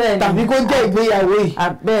yìí tàbí kó jẹ́ ìgbéyàwó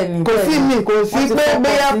yìí kò sí mi kò sí pé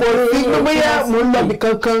bóyá mò ń lọ́bì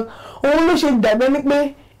kankan òun ló ṣe dàbẹ́ ní pé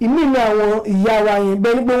ìmí ni àwọn ìyá wa yẹn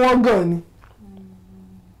bẹ́ẹ̀ ni pé wọ́n gàn ni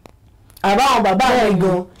àbá àwọn bàbá rẹ̀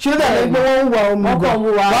gan ṣé ó dàbẹ́ pé wọ́n ń wa omi gan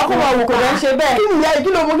wọ́n kò wọ́n kò dẹ́ ṣe bẹ́ẹ̀ kí ni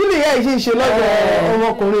ìyá yìí ṣì ń ṣe lọ́dọ̀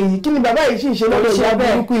ọmọkùnrin yìí kí ni bàbá yìí ṣì ń ṣe lọ́dọ̀ ìyá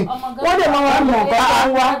burúkú yìí wọ́n dẹ̀ máa wá mọ̀ nǹkan tó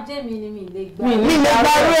ń wá mi lè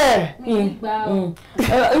gbá rẹ̀.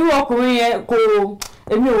 irú ọkùnrin yẹn kò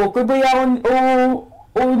èmi ò rò pé bóyá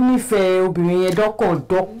ó nífẹ̀ẹ́ obìnrin yẹn dọ́kàn.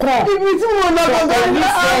 ibi tí mo lọ gbọ́ngàn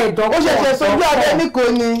ó ṣẹ̀ṣẹ̀ sojú abẹ́ níko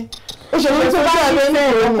ni ó ṣẹ̀ṣẹ̀ sojú abẹ́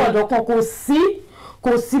níko ni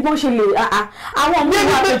kò sí bó ṣe lè àwọn míì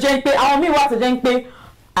wà tó jẹ́ pé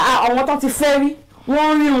àwọn tó ti fẹ́ rí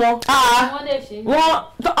wọ́n rí wọn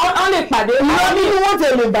wọ́n lè pàdé ìwọ nínú wọn tẹ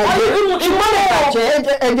lè bàjẹ́ ìwọ́n lè bàjẹ́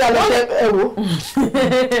ẹ̀jẹ̀ àlọ́ṣẹ́ ẹ̀wò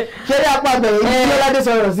ṣé rí apá bẹ̀rẹ̀ ní Lọ́ládé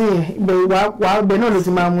sọ̀rọ̀ sí yẹn ìbẹ̀rù wàá bẹ̀ náà ló ti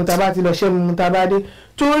máa mú tabá ti lọ ṣẹ́ mu tabá dé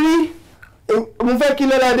torí mo fẹ́ kí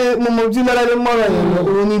Lọ́ládé mo tí Lọ́ládé mọ̀rọ̀ yẹn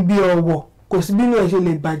òun ní bí ọ̀wọ̀ kò sí bínú ẹ̀ ṣe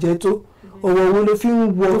lè bàjẹ́ tó ọ̀wọ̀ wo ló fi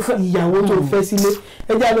ń wọ ìyàwó tó fẹ́ sílé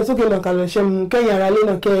ẹjẹ́ àlọ́ sókè lọ́ka lọ ṣẹ́ mu kẹ́yìn ara lé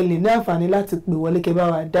náà kẹ́ ẹ lè ní àǹfààní láti pè wọlé kẹ́ bá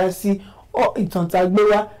wa dá sí ìtàn tá a gbé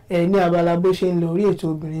wá ní abala bó ṣe ń lọ orí ètò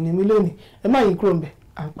Obìnrin Ni Mí lónìí ẹ má yín kúrò ń bẹ̀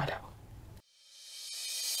à ń padà bọ̀.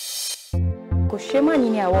 kò ṣe má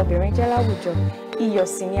ní àwọn obìnrin jẹ́ láwùjọ iyọ̀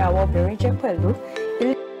sì ni àwọn obìnrin jẹ́ pẹ̀lú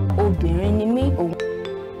ilé Obìnrin Ni Mí òun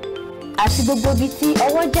àti gbogbo ibi tí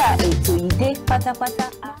ọwọ́jà ètò yìí dé pátápátá.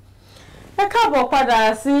 ẹ káàbọ̀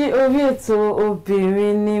padà sí orí ètò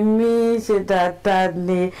Obìnrin Ni Mí ṣe dáadáa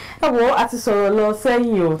ni ẹ wo a ti sọ̀rọ̀ lọ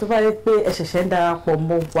sẹ́yìn o tó bá yẹ pé ẹ ṣẹ̀ṣẹ̀ ń darapọ̀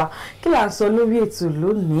mọ́ wa kí là ń sọ lórí ètò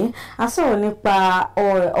lónìí a sọ̀rọ̀ nípa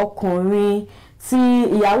ọkùnrin tí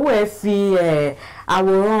ìyàwó ẹ̀ fi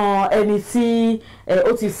àwòrán ẹni tí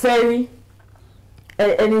ó ti fẹ́ rí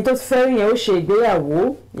ẹni tó ti fẹ́ rí yẹn ó ṣe ìgbéyàwó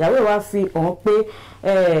ìyàwó ẹ̀ wá fi hàn pé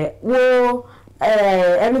wo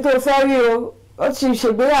ẹni tó fẹ́ rí o ó ti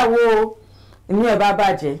ṣègbéyàwó o inú ẹ̀ bá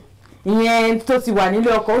bàjẹ́ ìyẹn tó ti wà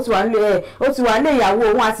nílé ọkọ ó ti wà nílé ìyàwó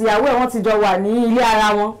òun àti ìyàwó ẹ̀ wọ́n ti jọ wà ní ilé ara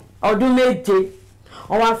wọn ọdún 7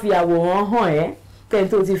 wọ́n wá fi àwòrán hàn ẹ́ kẹ́ni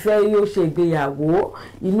tó ti fẹ́ rí ó ṣe ìgbéyàwó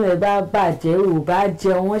inú ẹ̀ bá bàjẹ́ ò bá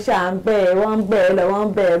jẹun wọ́n ṣà ń bẹ̀ wọ́n ń bẹ̀ lọ wọ́n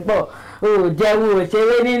ń bẹ̀ bọ̀ ò jẹun ò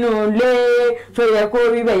ṣeré nínú ilé tó yẹ kó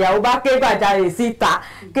rí bẹ̀ ìyàwó bá ké gbàjarè síta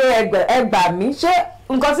ké ẹ gbà mí ṣé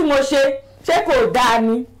nǹkan tí mo ṣé kò dáa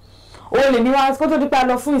ni òun lèmi wá kó tó dípẹ́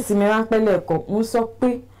lọ fún ìsinmi ráńpẹ́ lẹ́ẹ̀kan ń sọ pé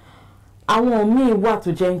àwọn míì wà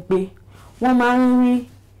tó jẹ́ pé wọ́n máa ń rí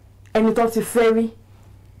ẹni tó ti fẹ́ rí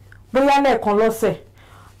bóyá lẹ́ẹ̀kan lọ́sẹ̀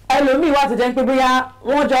ẹlòmíì wà tó jẹ́ pé bóyá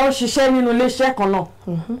wọ́n jọ ń ṣiṣẹ́ nínú iléeṣẹ́ kan náà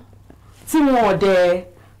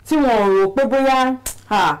tí wọ́n rò pé bóyá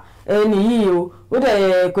ẹni yìí o ó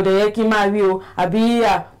dẹ̀ kò dẹ̀ yẹ kí n máa rí o àbí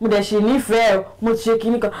mo dẹ̀ ṣe nífẹ̀ẹ́ o mo ti ṣe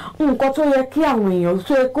kinní kan nǹkan tó yẹ kí àwọn èèyàn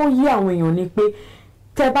tó yẹ kó yí àwọn èèyàn ni pé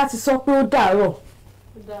tẹ́ bá ti sọ pé ó dàárọ̀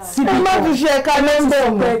ẹ má fi ṣe ẹ̀ka lẹ́ńbẹ̀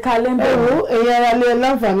mọ́ ẹ̀rọ ẹ̀yà ara lé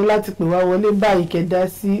láǹfààní láti pè wá wọlé báyìí kẹ̀dá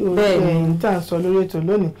sí orí ẹ̀yìn tá à ń sọ lórí ètò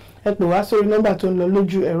lónìí ẹ pè wá sórí nọ́mbà tó ń lọ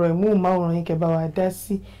lójú ẹ̀rọ ìmúhùnmáwòrán yín kẹ́ bá wa dá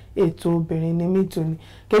sí ètò Obìnrin Ni Mi tòní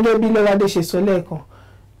gẹ́gẹ́ bí Lọ́ládé ṣe sọ lẹ́ẹ̀kan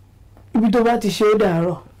ibi tó bá ti ṣe é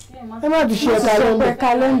dàárọ̀ ẹ má fi ṣe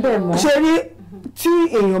ẹ̀ka lẹ́ńbẹ̀ mọ́ ṣe rí tí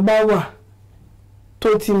èèyàn bá wà tó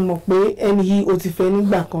ti mọ̀ pé ẹni yìí ó ti fẹ́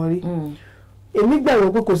nígbà kan rí èmi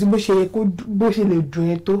gbàgbọ́ pé kò sí bó ṣe lè dùn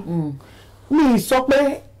ẹ́ tó mi sọ pé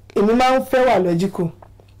èmi máa ń fẹ́ wà lọ́jíkò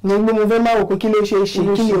ní gbé mo fẹ́ máa wò pé kí ló ṣe é ṣe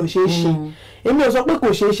kí ni ò ṣe é ṣe èmi ò sọ pé kò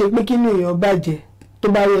ṣe é ṣe pé kí ni èèyàn bàjẹ́ tó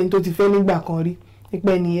bá rí ẹni tó ti fẹ́ nígbà kan rí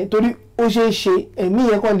ìpẹ́ nìyẹn torí ó ṣe é ṣe ẹ̀mí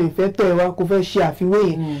yẹn kàn lè fẹ́ tọ̀ ẹ̀ wá kó fẹ́ ṣe àfiwé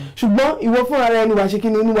yẹn ṣùgbọ́n ìwọ fúnra rẹ ni wàá ṣe kí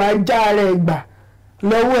ni inú wa já ara ẹ̀ gbà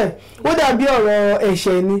lọ́wọ́ ẹ̀ ó dàbí ọ̀rọ̀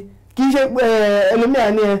ẹ̀ṣẹ̀ ni kì í ṣe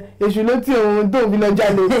ẹlòmíà ní èṣù ló tí òun tó fi lọ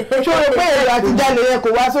jalè ṣó o pé èrò àti jalè yẹn kò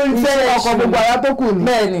wá sórí fẹ́ ọkọ̀ gbogbo àwa tó kù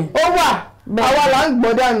ni ó wà àwa là ń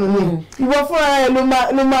gbọ́ dànù ni ìwọ fúnra ẹ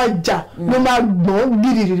ló máa jà ló máa gbọ́n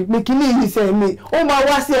gírígírí pé kí ní ìyíṣẹ́ mi ó máa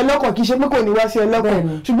wá sí ẹ lọ́kàn kì í ṣe pé kò ní wá sí ẹ lọ́kàn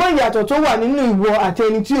ṣùgbọ́n ìyàtọ̀ tó wà nínú ìwọ àti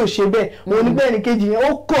ẹni tí ò ṣe bẹ́ẹ̀ òun ní bẹ́ẹ̀ ni kejì yẹn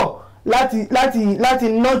ó kọ̀ láti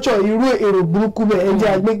nurture irú èrò burúkú bẹ́ẹ̀ ẹ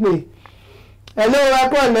jẹ́ agbègbè ẹ ló ra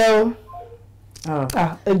kọ́ lẹ́ o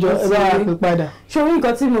ẹjọ ẹ bá wa pè padà. ṣé orí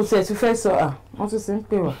nǹkan tí mo tiẹ̀ tún fẹ́ sọ wọ́n tún ti ń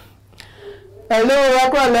pè wá. ẹ̀ló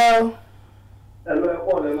ẹ̀kọ́ lẹ o. ẹ̀ló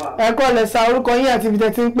ẹ̀kọ́ lẹ máa. ẹ̀kọ́ lẹ sa orúkọ yín àti ibi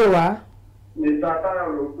tẹ́ ti ń pè wá. Mr. Tayo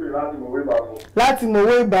ló pè láti Mòwe Ìbàfò. láti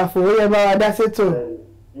Mòwe Ìbàfò ó yẹ bá wa dá sétò.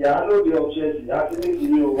 Ìyálóde ọ̀ṣẹ́sì àti ní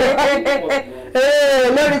ìdílé o.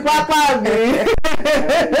 lórí pápá àgbè.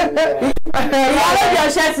 ìyálóde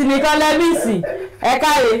ọ̀ṣẹ́sì nìkan lẹ́míìsì ẹ̀ka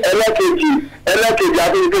rè. ẹlẹ́kejì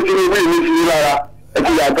àti ní kékeré ìwé ìlú ti ní lára ẹ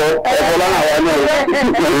ti yàtọ̀ ẹ̀fọ́ lára wa náà.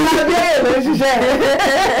 ìgbàgbé ló ń ṣiṣẹ́.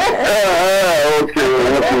 ókè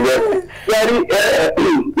wọ́n ti rẹ̀. sẹ́rí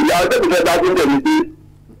ìyàwó tẹ̀sí fẹ́ bá tún tẹ̀lé sí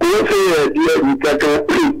kò ó ṣe ẹ̀dí ẹ̀dí kankan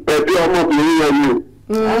ẹ̀bí ọmọbìnrin yẹn ni o.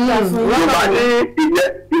 Yorùbá ní ìjẹ́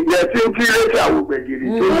tí ń kí létí àwògbẹ̀gìrì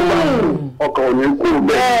tó ń bá ọkàn ò ní kú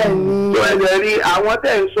bẹ́ẹ̀. tó ẹ̀jẹ̀ rí àwọn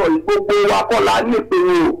tẹ̀ ń sọ gbogbo wa kọ́ la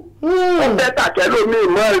nípinnu o. ó fẹ́ tàkẹ́ lómi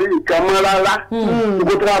ìmọ̀ rí nǹkan mọ́ rárá.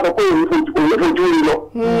 gbogbo tó wà sọ pé òun fojú rí lọ.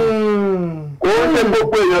 kò ó ṣe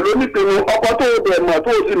gbogbo èèyàn ló nípinnu ọkọ tó bẹ̀ mọ̀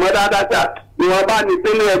tó sì mọ́ dáadáa tà ìwọ̀n bá ní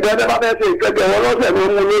pinnu ẹgbẹ́ tẹ́ bá fẹ́ ṣe ìkẹ́kẹ́ wọn lọ́sẹ̀ mi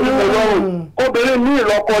mú lórí mi lọ́rùn. obìnrin ní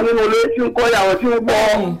ìlọ́kọ nínú ilé tí ń kọ́ ìyàwó tí ń gbọ́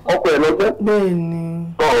ọkọ ẹ̀ lọ́gbẹ́.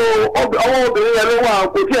 ọwọ́ obìnrin yẹn ló wà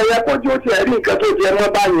kò tí ẹ yẹ kó tí ó ti ẹ̀ rí nǹkan tó jẹ mọ́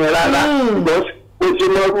bá yẹn rárá ṣùgbọ́n ó ṣe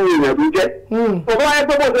mọ́ rú èèyàn tó jẹ́. bàbá wa yẹ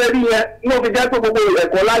pé bó ṣe rí yẹn ní òfin jẹ́ pé gbogbo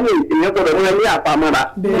ẹ̀kọ́ láyé èèyàn gbọ́dọ̀ mú ẹ ní àpamọ́ra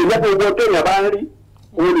ìjẹ́ gbogbo téèyàn bá ń rí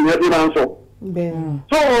òun nìyẹn tí máa ń sọ.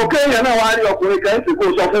 tó kéèyàn náà wá rí ọkùnrin kan sì kó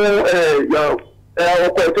sọ fún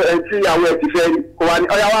ọkọ ẹ tí ìyàwó ẹ ti fẹ́ rí kò wá ní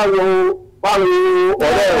ọyá wá wo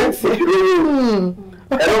ọ̀rẹ́ ẹ ó ti lówó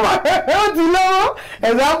ẹ ló mà. ó ti lówó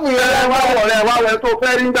ẹ̀sáàpù yẹn. ẹ wá ọ̀rẹ́ wá wẹ tó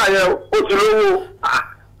fẹ́ rí nígbà yẹn ó ti lówó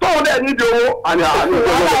tóun dẹ̀ nídìí owó àní ìjọba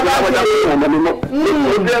ìjọba ìjọba ìjọba mímọ́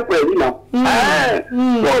ó jẹ́ pẹ̀lú náà.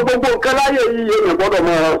 gbogbo nǹkan láyé yìí èèyàn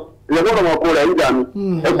gbọ́dọ̀ mọ kó rẹ̀ ń jà mí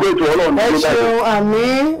ẹgbẹ́ ètò ọlọ́run ẹ ṣeun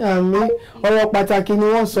àmín ọ̀rọ̀ pàtàkì ni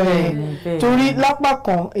wọ́n sọ yẹn torí lápá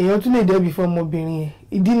kan èèyàn tún lè dẹ́bi fún ọmọbìnrin yẹn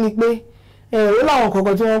ìdí ni pé ó láwọn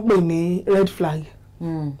kankan tí wọ́n pè ní red flag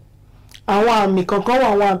àwọn àmì kankan wà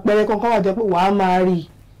àwọn àpẹẹrẹ kankan wà jẹ́ pé wàá máa rí i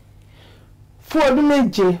fún ọdún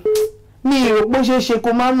 7 ní ìrò pé ṣeé ṣe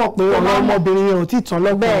kó má mọ̀ pé ọ̀rọ̀ ọmọbìnrin yẹn ò tí ì tán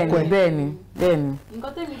lọ́gbọ̀n ọkọ ẹ̀ bẹ́ẹ̀ni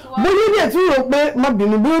bóyá dẹ̀ tún rò pé má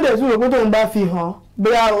bínú bóyá dẹ̀ tún rò pé tóun bá fi hàn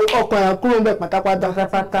bóyá ọkọ̀ yẹn kúrò ń bẹ̀ pátápátá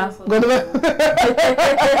gbọ́dọ̀ bẹ́ẹ̀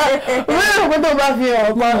bóyá ọkọ̀ tó bá fi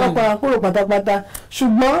ọkọ̀ yẹn kúrò pátápátá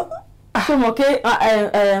ṣùgbọ́n ṣé mo ké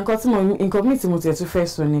nǹkan míì tí mo tiẹ̀ tún fẹ́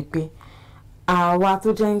sọ ni pé àwa tó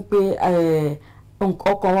jẹ́ pé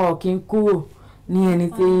ọkàn wa ò kí ń kúrò ní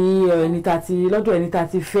ẹni tá ti lọ́dọ̀ ẹni tá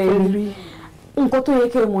ti fẹ́ rí nǹkan tó yẹ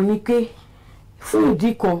kẹ́ mọ̀ ni pé fún ìdí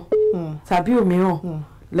kan tàbí òmíràn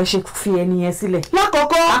lẹ ṣe fi ẹni yẹn sílẹ̀.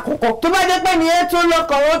 lákọ̀ọ́kọ́ tó bá jẹ́ pé ni ẹ tó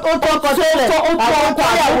lọ́kọ ó tó ọkọ sílẹ̀ àkọ́kọ́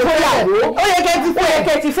ìyàwó ó yẹ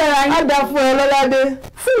kẹ́ ti fẹ́ra yín. á dá fún ẹ Lọ́ládé.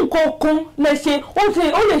 fún nǹkan kan lè ṣe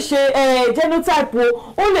ó lè ṣe genotype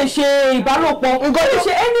ó lè ṣe ìbálòpọ̀ ó lè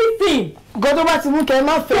ṣe anything. nǹkan tó bá ti mú kẹ́ ẹ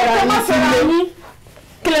má fẹ́ra yín sílẹ̀.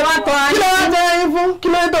 kí lè máa tọra yín fún kí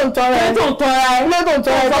lè tó ń tọra ẹ tó ti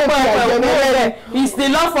àjẹ it's the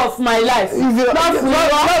love of my life. love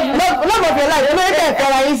of your life ẹ lóye tẹ̀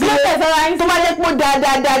fẹ́ra yín sílẹ̀ tó bá jẹ́ pé ó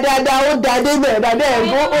dáadáa ó dáa débẹ̀ dáadáa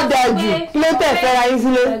ẹ̀gbọ́n ó dáa jù kí lè tẹ̀ fẹ́ra yín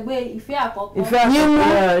sílẹ̀. ìfẹ́ àkọ́kọ́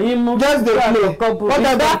yín mú just dey play what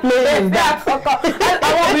are they playing that.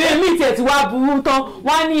 àwọn obìnrin míì tiẹ̀ ti wá burú tán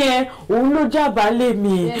wá ní òun ló jábàálẹ̀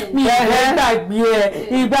mi ìfẹ́ gbàgbé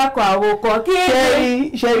ìgbà kan àwòkọ́ kí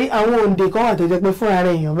ṣẹ́rí àwọn òǹdè kan wà tó jẹ́ pé fúnra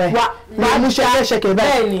rẹ̀ èèyàn báyìí wà mú ṣẹ́kẹ́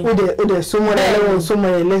báyìí ó dẹ̀ súnmọ́ rẹ̀ lọ́wọ́ súnmọ́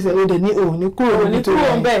rẹ̀ lẹ́sẹ̀ ó dẹ̀ ní òun ní kúrò nítorí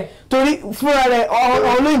rẹ̀ torí fúnra rẹ̀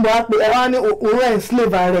olóyìnbó á pè ẹwà ní òun ẹ̀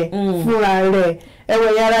slave rẹ̀ fúnra rẹ̀ ẹwọ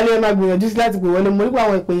ìyá ara lè máa gbìyànjú sí láti pè wọlé mo nípa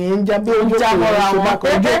àwọn ìpè yẹn ń já bí ojú òpè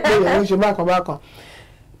yẹn ń ṣe bákan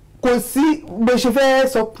kò sí bó ṣe fẹ́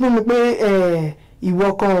sọ fún mi pé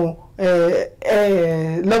ìwọ kan o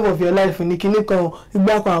love of your life ní kinní kan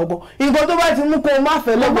ìgbà kan àwọn nǹkan tó bá ti mú kó o má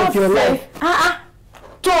fẹ́ love of your life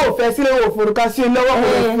tó o fẹ́ sílẹ̀ o forúkà sí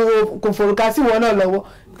lọ́wọ́ kò forúkà sí wọn náà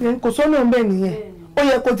lọ́wọ́ kò sọ́nà bẹ́ẹ̀ nìyẹn ó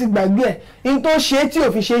yẹ kó ti gbàgbé ẹ̀ ní tó ṣe tí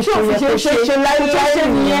ò fi ṣe ṣe yẹ kó ṣe láíláí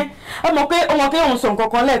nìyẹn. ẹ mọ̀ pé òun sọ nǹkan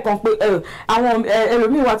kan lẹ́ẹ̀kan pé àwọn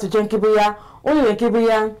ẹlòmíín wà tó jẹ́ kí bóyá ó lè kí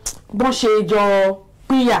bóyá bọ́n ṣe jọ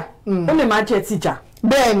pínyà ó lè má jẹ́ tìjà.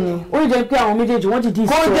 bẹ́ẹ̀ni ó lè jẹ́ pé àwọn méjèèjì wọ́n dìde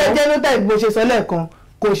ìṣòro. kó jẹ́ genotype bó ṣe sọ lẹ́ẹ̀kan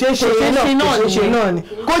kò ṣeé ṣe náà ni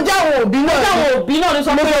kó já àwọn òbí náà ní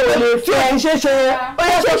sọ pé o lè fi ẹ̀ ṣe ṣe ó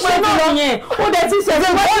yẹ kó ṣe náà yẹn ó dẹ̀ ti ṣe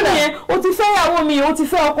fún bọ́ọ̀lù yẹn ó ti fẹ́ ìyàwó mi ó ti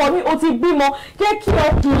fẹ́ ọkọ mi ó ti bímọ jẹ́ kí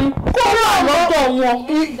ọkùnrin kó wà lọ́dọ̀ wọn.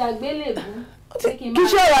 kí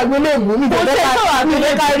ṣe ọ̀rọ̀ àgbélébùú mi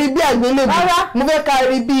fẹ́ ká rí bí àgbélébùú mo fẹ́ ká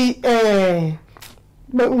rí bí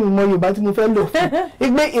mọ Yorùbá tí mo fẹ́ lò fún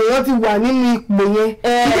igbe èèyàn ti wà nínú ipò yẹn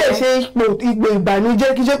kí lè ṣe ipò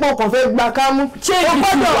ìbànújẹ́ kí ṣe pé ọkàn fẹ́ gba kámú ó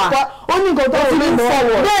gbọ́dọ̀ pa ó ní nǹkan tó wọlé mọ́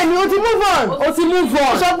bẹ́ẹ̀ ni ó ti move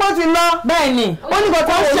on sọ pé ó ti lọ bẹ́ẹ̀ ni ó ní nǹkan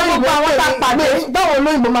tó wọlé ìbò báwo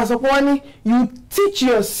olóyìnbó máa sọ pé wọ́n ní you teach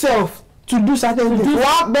yourself to do certain things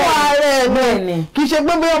wàá kọ́ ara ẹ̀ bẹ́ẹ̀ kì í ṣe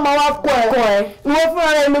pé bóyá ọmọ wa kọ́ ẹ ìwọ fún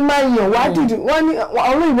ara ẹ ló máa yàn wá dìde wọ́n ní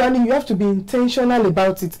olóyìnbó ni you have to be intentional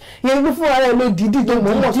about it ìyẹn pé fún ara ẹ ló dìídì tó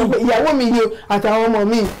mọ̀ sọ pé ìyàwó mi yìí àtàwọn ọmọ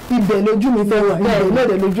mi ibẹ̀ lójú mi fẹ́ wà ibẹ̀ náà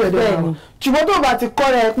dẹ̀ lójú ẹ̀ dẹ̀ wà ṣùgbọ́n tó bá ti kọ́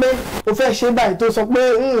rẹ pé o fẹ́ ṣe báyìí tó sọ pé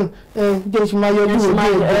jẹ́ ṣe máa yọjú òbí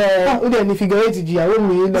ẹ̀ ó dẹ̀ ní figure ti jìyàwó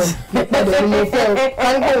mi yìí lọ nípàdé ni mo fẹ́ o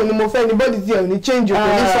wọ́n ní pé òun ni mo fẹ́ ni bọ́dì tí ẹ̀ ò ní change kò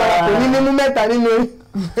ní sọ̀rọ̀ kò ní mímú mẹ́ta nínú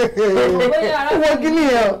wọ́n kí ni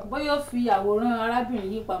ẹ̀. bóyá ó fi àwòrán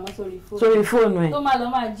arábìnrin yìí pamọ́ sórí fóònù ẹ̀ tó máa lọ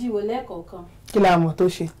máa jíwò lẹ́ẹ̀kọ̀ọ̀kan. kí la mọ̀ tó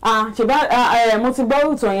ṣe. ṣùgbọ́n mo ti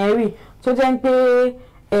gbọ́ ìtàn yẹn rí tó jẹ́ pé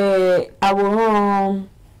àwòrán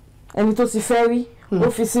ẹni tó ti fẹ́ rí ó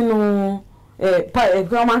fi sínú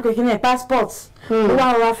wọ́n máa ń pè kí ni passport ó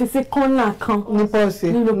wá rọra fi sí kọ́nà kan ní pọ́ọ̀sì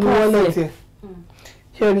ní wọ́lẹ̀tì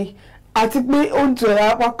ṣe rí àti pé ó ń tẹ̀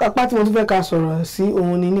apá tí mo tún fẹ́ ká sọ̀rọ̀ sí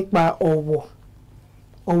òun ni nípa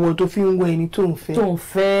ọ̀wọ̀ tó fi ń wọ ẹni tó ń fẹ́.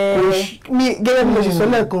 mi gẹ́gẹ́ bí mo ṣe sọ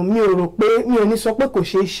lẹ́ẹ̀kan mi ò ní sọ pé kò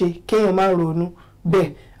ṣeé ṣe kéèyàn má ronú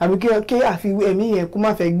bẹ́ẹ̀ àbí kí àfiwé ẹ̀mí yẹn kó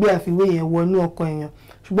má fẹ́ gbé àfiwé yẹn wọnú ọkàn èèyàn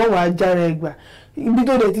ṣùgbọ́n wàá jára ẹ̀ gbà ibi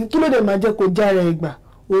tó dẹ̀ kí ló dẹ̀ máa jẹ́ kó jára ẹ̀ gbà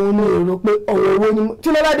òun ni èrò pé ọ̀rọ̀ owó ni tí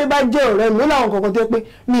Lọ́ládé bá jẹ́ ọ̀rẹ́ mi ó láwọn kankan tó pé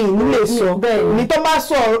mi ì ní lè sọ ní tó bá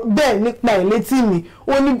sọ bẹ́ẹ̀ nípa ẹ̀ létí mi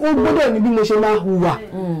ó gbọ́dọ̀ ní bí mo ṣe máa hùwà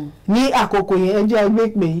ní àkókò yẹn ẹ jẹ́ agbé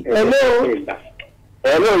pè é.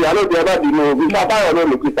 ẹ̀ló ìyálòdì ẹ bá di mo bí sábàyọ̀ náà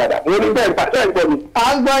ló fi padà mo ní bẹ́ẹ̀ padà ń gbọ́ mi.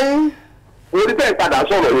 à ń gbọ́ yín. mo ní bẹ́ẹ̀ padà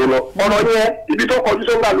sọ̀rọ̀ yẹn lọ ọ̀rọ̀ yẹn ibi tó kọjú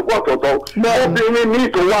sọ́gbà lùkọ́ ọ̀tọ̀ọ̀tọ̀ obìnrin ní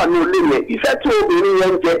ìtò wà ní olè yẹn iṣẹ́ tí obìnrin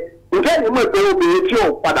yẹn ń jẹ ǹjẹ́ ìlú mọ̀ pé obìnrin tí ò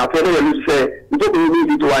padà fẹ́ lẹ́yìn ló ṣiṣẹ́ ìjọbìnrin ní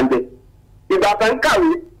ibi tó wà ń jẹ. ìgbà kan kàwé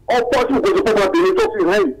ọ̀pọ̀ tí kò tó kọ́ obìnrin tó fi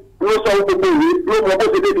hàn ló sọ gbogbo ìwé ló mọ bó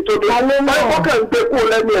ṣe débi tó dé. báyọ̀ kàn ń gbé kúrò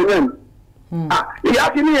lẹ́nu ẹ̀yẹ́ mi. ìyá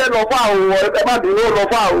ti ní yẹn lọ fà o ẹ má bínú lọ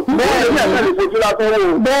fà o. bẹ́ẹ̀ ni ẹ̀ lè fojú lásán wò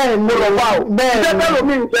ó. bẹ́ẹ̀ ni lọ fà o. iṣẹ́ bẹ́ẹ̀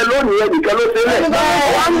lómi ń jẹ lónìí ẹ̀ nìkan ló ṣe lẹ̀.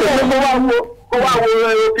 kó wá wo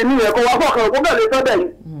kìíní yẹn kó wá fọkàn kó bẹ̀rẹ̀ sọ́dẹ̀ yìí.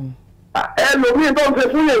 Ẹlòmíì tó ń ṣe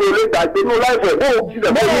fún èrò lè gbàgbé ní láìpẹ́ bó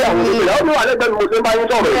tilẹ̀ bó ní àwọn ìṣẹ̀lẹ̀ ó ní wà lẹ́gbẹ̀ẹ́ mo ṣe ń bá yín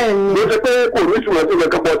sọ̀rọ̀ yìí ló ṣe pé kò ní ìṣúná tó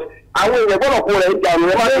lẹ́kọ̀ọ́ bọ́t àwọn èèyàn gbọ́dọ̀ kó rẹ̀ jà ní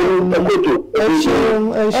ẹ má ṣe ẹ̀kọ́jọ.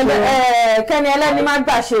 Kẹ́ni ẹlẹ́ni má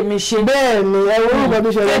gbà ṣe mi ṣe. Bẹ́ẹ̀ ni ẹ wo orúkọ tó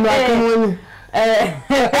ṣẹlẹ̀ ní akínwó ni.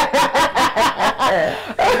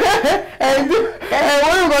 Ẹ wo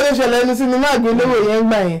orúkọ tó ṣẹlẹ̀ ní sinimá àgbéléwò yẹn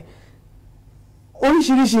gbà yẹn.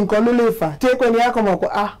 Oríṣiríṣi nǹkan ló lè fà tí ó pẹ́ ní akọ̀mọ̀ pé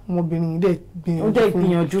ọmọbìnrin dẹ̀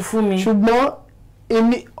gbìyànjú fún mi. Ṣùgbọ́n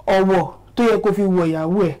èmi ọ̀wọ̀ tó yẹ kó fi wọ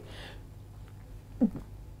ìyàwó ẹ̀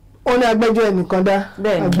ó ní agbẹ́jọ́ ẹnìkan dá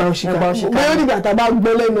àgbà òṣìkà bóyá nígbà tá a bá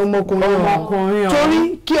gbọ́ lẹ́nu ọmọkùnrin torí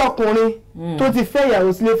kí ọkùnrin tó ti fẹ́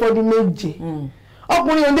ìyàwó sílé fọ́dún méje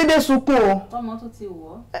ọkùnrin ò ń dédé sunkún o tọmọ tó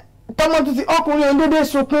ti ọkùnrin ò ń dédé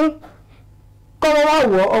sunkún kọ́mọ wá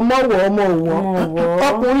wọ̀ ọmọ wọ̀ ọmọ wọ̀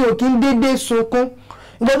ọkùnrin ò kí ń dédé sunkún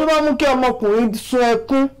nǹkan tó bá mú kí ọmọkùnrin sun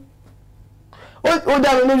ẹkún ó dá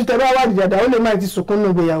mi lójú tẹ́lẹ̀ wá dìjàdà ó lè má ti sunkún ní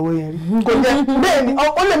ìgbéyàwó yẹn rí kò jẹ́ bẹ́ẹ̀ ni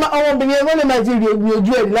ó lè má ọmọbìnrin yẹn ó lè má ti rí egbin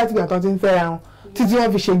ojú ẹ̀ rí láti ìgbà kan tí ń fẹ́ra wọn títí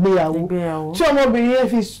wọ́n fi ṣègbéyàwó tí ọmọkùnrin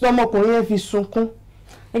yẹn fi sunkún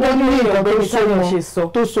ó ní nǹkan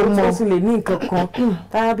tó so mọ́ ó sì lè ní nǹkan kan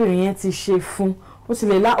tárábìnrin yẹn ti ṣe fún ó sì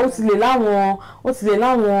lè láwọn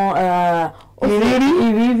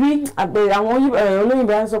ìrírí àwọn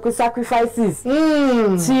olóyìnbó ń sọ pé sacrifices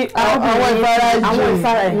tí àwọn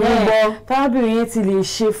ìfarahàn tárábìnrin yẹn ti lè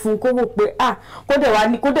ṣe fún kó wò pé kó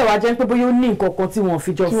dẹ̀ wá jẹ́ pé bóyá ó ní nǹkan kan tí wọ́n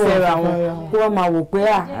fi jọ fẹ́ra wọn kó wá máa wò pé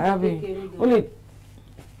arábìnrin ó lè.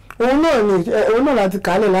 òun náà láti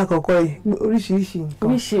kàálẹ̀ lákọ̀ọ́kọ́ yìí oríṣiríṣi nǹkan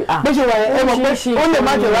bó ṣe wà ẹ mọ̀ pé ó lè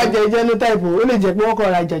má jẹ́ wá jẹ genotype ó lè jẹ́ pé wọ́n kọ́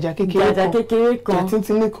ra jàjà kékeré kan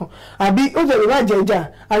títí nìkan àbí ó jẹ́ wá jẹ ìjà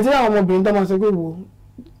àti àwọn ọmọbìnrin tó máa sọ pé mo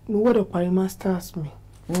gbọ́dọ̀ parí masters mi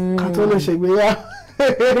ká tó lè ṣègbéyàwó.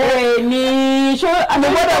 bẹ́ẹ̀ ni ṣé mo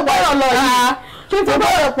gbọ́dọ̀ gbọ́dọ̀ lọ yìí ṣé tó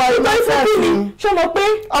bọ́ọ̀rọ̀ parí masters mi ṣé mo pé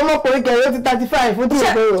ọmọkùnrin kẹrin ó ti 35 fún tí mo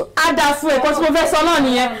pé o. adasun ẹ̀kọ́ tí mo fẹ́ sọ náà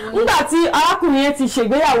nìyẹn nígbà tí arákùnrin yẹn ti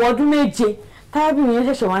ṣègbéyàwó ọdún méje tárábìnrin yẹn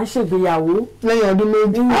ṣẹ̀ṣẹ̀ wá ń ṣègbéyàwó lẹ́yìn ọdún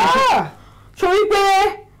méjì. sórí pé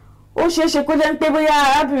ó ṣeé ṣe kó jẹ́ pé bóyá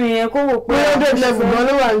arábìnrin yẹn kó wò pé ó dé level gan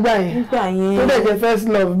ló wà nígbà yẹn tó dẹ̀ jẹ́ first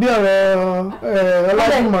love bí ọ̀rẹ́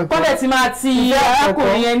Olajumoke. kọ́dẹ̀ ti máa ti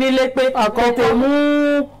arákùnrin yẹn nílé pé tètè mú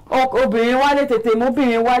obìnrin wálé tètè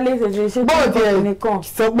móbìnrin wálé tètè ṣe bọ́ọ̀ tí ẹ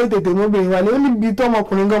sọ pé tètè móbìnrin wálé ó níbi tó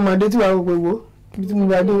ọmọkùnrin gan máa dé tí wàá gbogbo wo ibi tí mo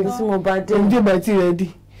bá dé ẹni tí ó bá ti rẹ̀ dì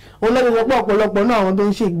òun lọ́dún sọ pé ọ̀pọ̀lọpọ̀ náà àwọn tó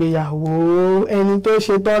ń ṣègbéyàwó ẹni tó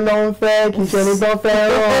ṣe tán ló ń fẹ́ kì í ṣe ẹni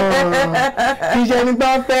tó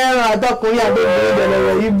fẹ́ràn àtọkùnrin àtọkùnrin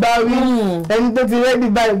bẹ̀rẹ̀ yìí bá wí ẹni tó ti rẹ́dì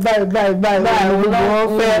báyìí gbogbo wọn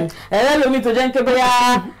fẹ́. ẹ̀rẹ́ lomi tó jẹ́ ń ké bóyá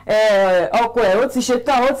ọkọ ẹ̀ ó ti ṣe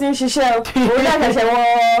tán ó ti ń ṣiṣẹ́ òun náà ṣẹ̀ṣẹ̀ wọ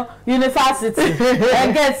yunifásitì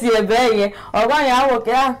ẹgẹ́ ti ẹ̀bẹ̀ yẹn ọ̀gbọ́n yẹn á wò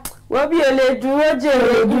kí wọ́n bí o lè dúró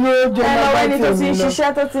jèrè lọ́wọ́ ẹni tó ti ń ṣiṣẹ́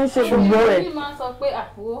tó ti ń ṣe gbogbo rẹ̀. ṣùgbọ́n máa sọ pé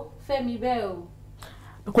àpò fẹ́mi bẹ́ẹ̀ o.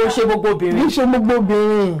 kò ṣe gbogbo obìnrin. kì í ṣe gbogbo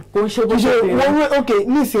obìnrin. kò ṣe gbogbo obìnrin. ok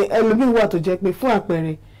nísìnyí ẹlòmíín wà tó jẹ́ pé fún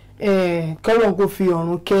àpẹẹrẹ kọ́lọ́n kò fi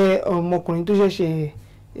ọ̀run kẹ́ ọmọkùnrin tó ṣẹ̀ṣẹ̀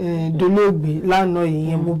dolóògbé lánàá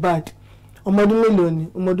ìyẹn Mohbad ọmọdún mélòó ni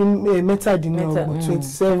ọmọdún mẹ́tàdínlọ́gbọ̀n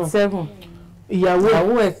 27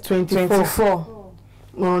 ìyàwó ẹ̀ 24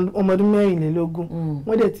 ọmọdún mẹ́rìnlélógún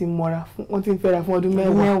wọ́n dẹ̀ ti mọ́ra wọ́n ti ń fẹ́ra fún ọdún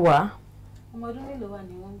mẹ́wàá. ọmọdún mélòó wà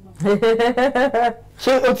ní wọ́n gbọ́n.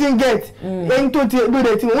 ṣé o ti ń get ẹni tó ti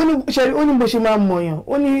gbọ́dọ̀ tí ó ní bó ṣe máa mọ̀yàn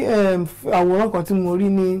ó ní àwòrán kan tí mo rí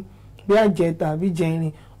ní bí àjẹta àbí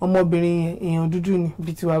jẹrin ọmọbìnrin yẹn èèyàn dúdú ni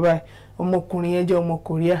bíi tiwa báyìí ọmọkùnrin yẹn jẹ́ ọmọ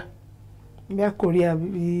Korea bí Korea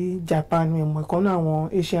bí Japan ẹ̀mọ̀ kan náà àwọn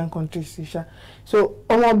Asian countries ṣá so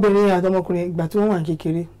ọmọbìnrin yẹn àti ọmọkùnrin ìgbà tí wọ́n wà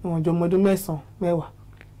kékeré wọ́n jọ ọmọdún 9-10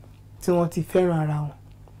 tí wọ́n ti fẹ́ràn ara wọn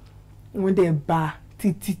wọ́n dẹ̀ bá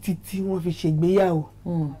títí wọ́n fi ṣègbéyàwó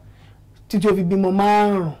títí ó fi bímọ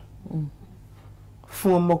 5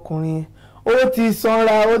 fún ọmọkùnrin yẹn ó ti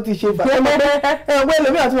sanra ó ti ṣe fà ẹgbẹ́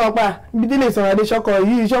ẹlòmíràn tí wọ́n pa ibi tí lè sanra dé ṣọ́kọ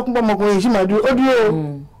yìí ṣọ́kùn pọ̀ ọmọkùnrin yìí sì máa dúró ó dúró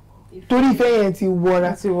torí ìfẹ́ yẹn ti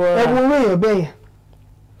wọra ẹ wo owó èèyàn bẹ́ẹ̀ yẹn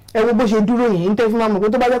ẹ wo bó ṣe dúró yẹn ń tẹ́ fún máa mọ̀ pé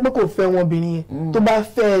tó bá jẹ́ pé kò fẹ́ wọn obìnrin yẹn tó bá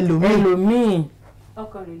fẹ́ ẹlòmíì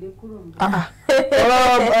ọkàn rẹ̀ lè kúrò ní.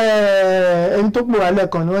 ọ̀rọ̀ ẹni tó pò wá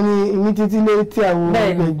lẹ́ẹ̀kan ni wọ́n ní ìmí títí lé tí àwọn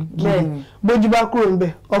gidi bójú bá kúrò ń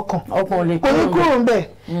bẹ̀ ọkàn kò ní kúrò ń bẹ̀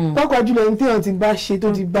tọ́kọ̀ jùlọ ní tí wọ́n ti bá ṣe tó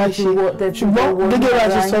ti bá ṣe ṣùgbọ́n gẹ́gẹ́ bá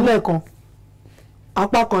ṣe sọ lẹ́ẹ̀kan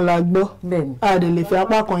apá kan la gbọ́ a dẹ̀ lè fi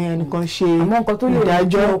apá kan yẹn nìkan ṣe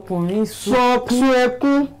ìdájọ́ sun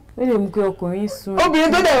ẹkún ó lè mú kí ọkùnrin sun.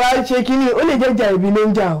 obìnrin tó dẹ̀ wá ṣe kínní ó lè jẹ́ ìjà ìbí ló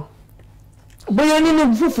ń jà o bóyá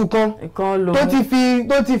nínú fùfù kan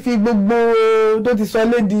tó ti fi gbogbo tó ti sọ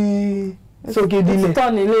lédi sókè dilẹ̀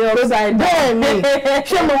bẹ́ẹ̀ ni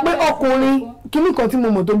ṣé mo pé ọkùnrin kíní kan tí mo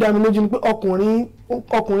mọ̀ tó dá mi lójú ni pé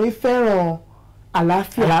ọkùnrin fẹ́ràn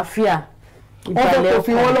àlàáfíà wọ́n fẹ́ kó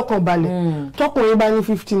fi wọ́n lọ́kàn balẹ̀ tọkùnrin bá ní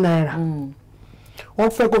 50 naira wọ́n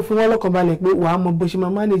fẹ́ kó fi wọ́n lọ́kàn balẹ̀ pé wàá mọ bó ṣe máa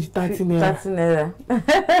manage 30 naira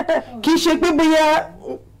kì í ṣe pé bóyá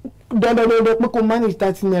dandan pé kó manage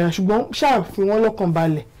 30 naira ṣùgbọ́n ṣáà fi wọ́n lọ́kàn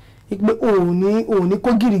balẹ̀ pé òní kó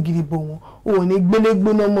gìrìgìrì bò wọ́n òní gbélé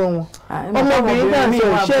gbóná mọ́ wọn ọmọbìnrin náà sọ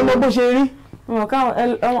ṣé mo bó ṣe rí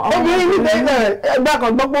obìnrin ní bẹ́ẹ̀ ẹgbẹ́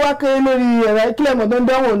kan gbọ́ pé wá kéré lórí ẹ̀rọ ìkílẹ̀ mọ̀ tó ń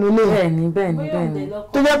dánwò nílé bẹ́ẹ̀ni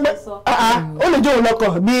tó jẹ́ pé ó lè jó òun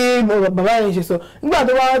lọ́kọ̀ bí bàbá yẹn ṣe sọ nígbà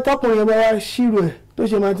tó wá tọkùnrin yẹn bá wá ṣírò ẹ̀ tó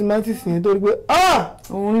ṣe mathematics yẹn tó rí pé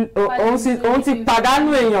òun ti pàdánù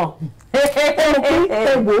èèyàn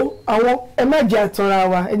ẹgbò àwọn ẹ má jẹ́ àtànra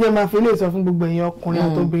wa ẹ jẹ́ máa fi lè sọ fún gbogbo èèyàn ọkùnrin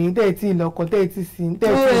àtobìnrin tẹ́ ẹ̀ tí ìlọ́kọ tẹ́ ẹ̀ tí sin tẹ́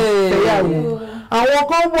ẹ̀ tí ìfẹ́yàwó àwọn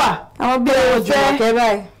kan wà àwọn bí Ojoaje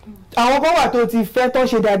báyìí àwọn kan wà tó ti fẹ́ tó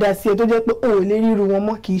ṣe dáadáa sí ẹ tó jẹ́ pé o ò lè ríru wọn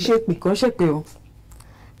mọ́ kì í ṣèpè kò ń ṣèpè o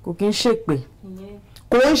kò kí ń ṣèpè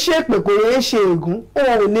kò ń ṣèpè kò ń ṣe ègún o ò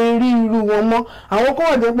lè rí irú wọn mọ́ àwọn kan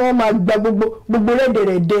wà tó pé wọ́n máa gba gbogbo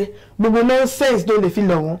rẹ́dẹ̀rẹ́dẹ́ gbogbo nonsense tó lè fi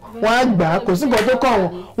lọ̀ wọ́n á gbà á kò sí nǹkan tó kàn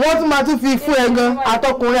wọ́n tún máa tún fi fún ẹ gan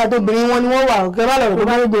àtọkùnrin àtobìnrin wọn ni wọ́n wà kẹ́ bá lọ́rọ̀ tó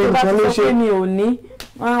bá lóde nǹkan ló ṣe wọ́n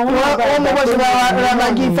mọ̀ bó ṣe bá ra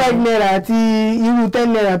magi 5 naira àti irú 10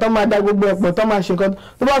 naira tó máa da gbogbo ẹ̀pọ̀ tó máa ṣe nǹkan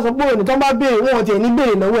tó bá sọ pé òní tó bá béèrè wọn tiẹ̀ ní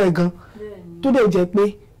béèrè lọ́wọ́ ẹ̀ gan tó dẹ̀ jẹ́ pé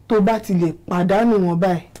tó bá ti lè pàdánù wọn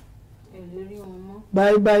báyìí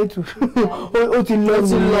bye too ó ti lọ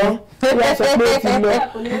nìyẹn wọ́n sọ pé ó ti lọ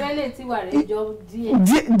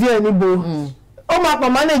díẹ̀ níbo ó máa pọ̀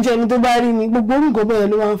mánéjì ẹni tó bá rí ni gbogbo nǹkan bẹ́ẹ̀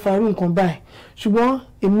ló máa ń farú nǹkan báyìí ṣùgbọ́n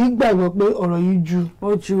èmi gbàgbọ́ pé ọ̀rọ̀ yìí ju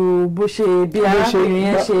bó ṣe bí arábìnrin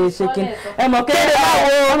yẹn ṣe kí ẹmọ̀kẹ́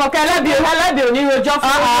alábì onírojọ́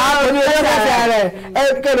fún onírojọ́ fún ara ẹ̀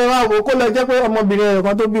kéde máa wò kó lọ jẹ́ pé ọmọbìnrin ẹ̀rọ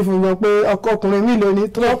kan tó bí fún gan pé ọkùnrin mi lóní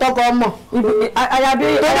tọkọ mọ̀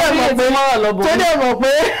tó dẹ̀ mọ̀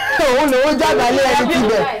pé òun lòun jábàálẹ̀ ẹni ti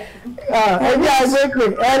bẹ̀ ẹbí àgbẹ̀pẹ̀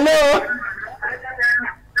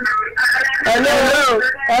hello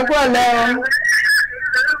ẹkú ọ̀lẹ́ ẹ̀rọ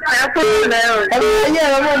ayé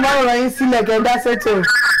ẹ̀rọ mọ̀ máa rọ̀ yín sílẹ̀ kẹ́ńdá ṣètò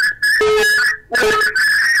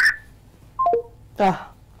tọ̀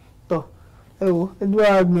ẹ wo ẹgbẹ́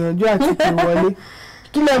wa gbìyànjú àti pè wọlé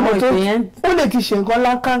kí lẹ́ mọ̀ tó ó lè ti ṣe nǹkan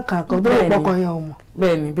lákàǹkà kan tó lè pọkàn yẹn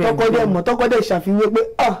ọmọ tọkọdẹ ṣàfiwé pé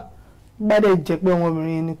gbádẹ̀ jẹ́ pé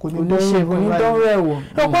ọmọbìnrin ni kò ní dánwò ẹ̀wọ̀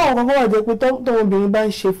ọ̀pọ̀ àwọn kan wà jẹ́ pé tọmọbìnrin bá ń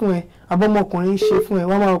ṣe fún ẹ àbọ̀mọkùnrin ń ṣe fún ẹ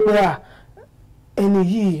wọ́n máa pé ẹni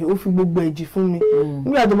yìí ó fi gbogbo ẹ̀jì fún mi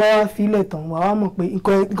nígbà tó bá wá fi ilẹ̀ tán wà wá mọ̀ pé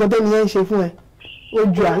nǹkan tẹ́ni yẹn ń ṣe fún ẹ ó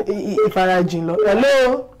ju ìfarajìn lọ.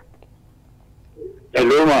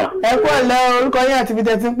 Hello ma. ẹ kú ọ̀lẹ́ orúkọ yín àti ibi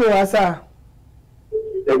tẹ́ ti ń pè wá sáà.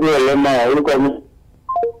 ẹ kú ọ̀lẹ́ ma orúkọ mi.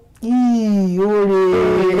 Oore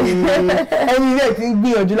ẹni ilé ti ń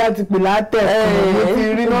gbìyànjú láti pè látẹ̀ mo ti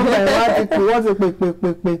rí nọ́mbà ẹ̀ wá ti pè wọ́n ti pè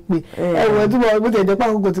ẹ̀wọ̀n tí mo ti ẹ̀jẹ̀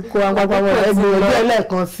pàkókò ti kó wọn pápá wọn ẹgbẹ̀rún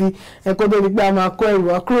ẹlẹ́ẹ̀kan sí ẹ̀kọ́ tó di pé a máa kó ẹrù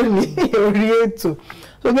wá kúrò ní orí ètò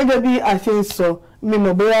so gẹ́gẹ́ bí a ṣe ń sọ mi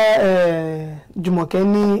mọ̀ bóyá Jùmọ̀kẹ́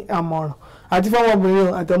ní àmọ̀ràn àti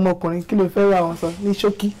fọmọbìnrin àti ọmọkùnrin kí ló fẹ́ ra wọn sọ ní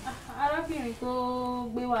ṣókí. arábìnrin tó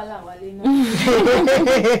gbé wàhálà wálé náà.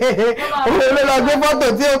 òun ló lọ gbé fọ́tò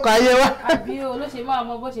tí ó kọ́ ayé wá. àbí olóṣè máa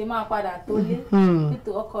mọ bó ṣe máa padà tó lé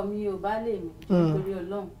nítorí ọkọ mi ò bá lè mí nítorí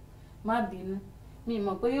Ọlọ́run má bínú mi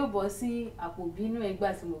mọ̀ pé yóò bọ́ sí àpò bínú ẹgbà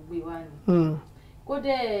tí mo gbé wá ni kó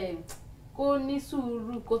dẹ̀ kó ní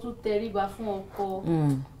sùúrù kó tún tẹríba fún ọkọ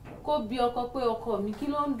kó bi ọkọ pé ọkọ mi kí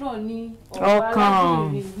ló ń dùn ní ọ̀rọ̀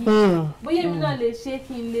arábìnrin yìí bóyá èmi náà lè ṣe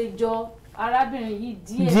kí n lè jọ arábìnrin yìí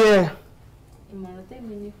díẹ̀ ìmọ̀ràn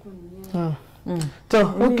tèmi ní kù nìyẹn. tó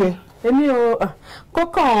ok. èmi ò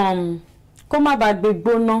kó má bàa gbé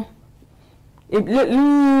gbóná ní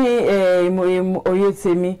òye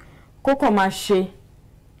tèmi kó kàn máa ṣe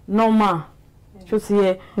normal ṣó ti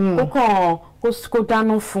yẹ kó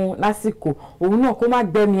dáná fún lásìkò òun náà kó má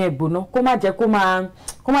gbẹ́mi ẹ̀ gbóná kó má jẹ́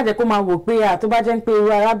kó máa wò pé tó bá jẹ́ pé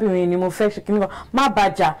irú arábìnrin ni mo fẹ́ ṣe kí nìkan má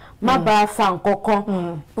bàjà má bá fa nǹkan kan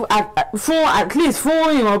fún at least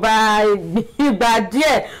fún ìwọ̀nba ìgbà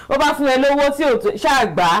díẹ̀ ó bá fún ẹ lówó tí ò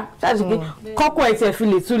ṣàgbá ṣàṣìkí kọ́kọ́ ẹ̀ tiẹ̀ fi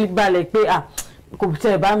lè tún balẹ̀ pé kò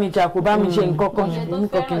tẹ̀ bá mi jà kò bá mi ṣe nǹkan kan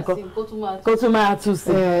nǹkan kó tún máa tún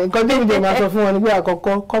sí. nǹkan tó ń jẹ́ máa sọ fún wọn ni pé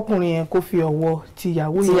àkọ́kọ́ kọkùnrin yẹn kó fi ọ̀wọ̀ ti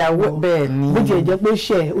ìyàwó bẹ́ẹ̀ ni bó tiẹ̀ jẹ́ pé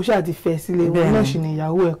ṣẹ̀ ó ṣáà ti fẹ́ sílé wọn náà sì ni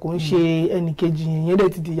ìyàwó ẹ̀ kò ń ṣe ẹnìkejì yẹn dẹ̀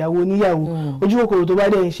ti di ìyàwó oníyàwó ojú kòkòrò tó bá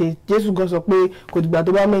dẹ̀ ń ṣe Jésù gan sọ pé kò dìgbà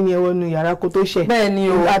tó bá mẹ́ni ẹwọ́ nu yàrá kó tó ṣẹ̀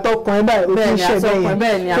àtọkùn ẹ̀ báyìí ó ti ń ṣẹ̀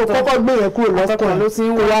bẹ́ẹ̀ yẹn tó kọ́kọ́ gbé yẹn kúrò lọ́kàn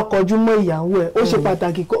kó wá kọjú mọ́ ìyàwó ẹ̀ ó ṣe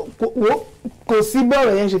pàtàkì kò sí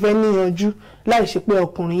bọ́ọ̀rọ̀ yẹn ṣe fẹ́ níyanjú láì ṣe pé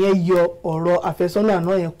ọkùnrin yẹn yọ ọ̀rọ̀ àfẹ́sọ́nà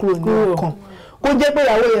náà yẹn kúrò ní ọkàn kó jẹ́ pé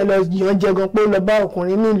ìyàwó yẹn lọ yàn jẹ gan pé lọ bá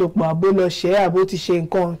ọkùnrin ní ìlòpọ̀ àbó lọ ṣẹ́ àbó ti ṣe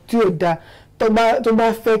nǹkan tí ò dáa tó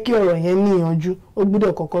bá fẹ́ kí ọ̀rọ̀ yẹn níyanjú ó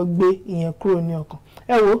gbọ́dọ̀ kọ́kọ́ gbé ìyẹn kúrò ní ọkàn.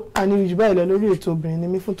 Ẹ wo àní ìjù báyìí lọ lórí ètò Obìnrin Ni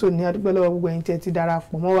Mí fún tòní. A dúpẹ́ lọ́wọ́ gbogbo ẹ̀yin tí ẹ ti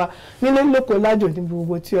darapọ̀ mọ́ wa nílé lóko lájò ní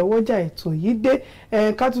gbogbo tí ọwọ́jà ètò yìí dé.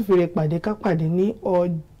 Ká tún fèrè pàdé ká pàdé ní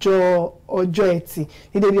ọjọ́ ẹtì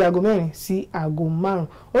ní dédé aago 4 sí aago 5.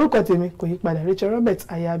 Orúkọ tèmi kò yí padà, Rachael Roberts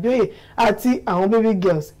Abioye àti àwọn baby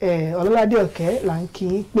girls Ololade Oke là ń kí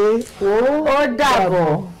yín pé ó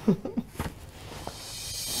dàbọ̀.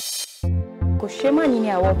 Kò ṣe má ní ni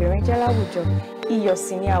àwọn obìnrin jẹ́ láwùjọ, iyọ̀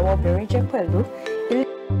sì ni àwọn obìnrin jẹ́ pẹ̀lú. Ilé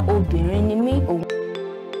Obìnrin Ni Mí òun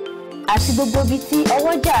àti gbogbo ibi tí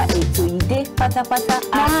ọwọ́jà ètò yìí dé pátápátá.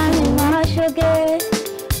 Marun máa ṣoge,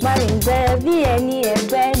 Merin bẹ̀rẹ̀ bí ẹni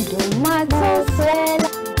ẹgbẹ́ dùn máa tó sẹ́lá.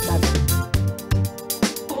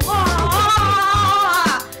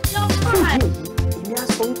 Èmi á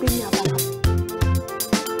sọ wípé ní abala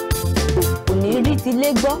Kò ní rí ti lé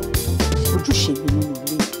gbọ́. ojúṣe mi nínú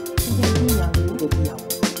ilé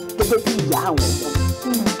gẹ́gẹ́ bí ìyá àwọn ọmọ.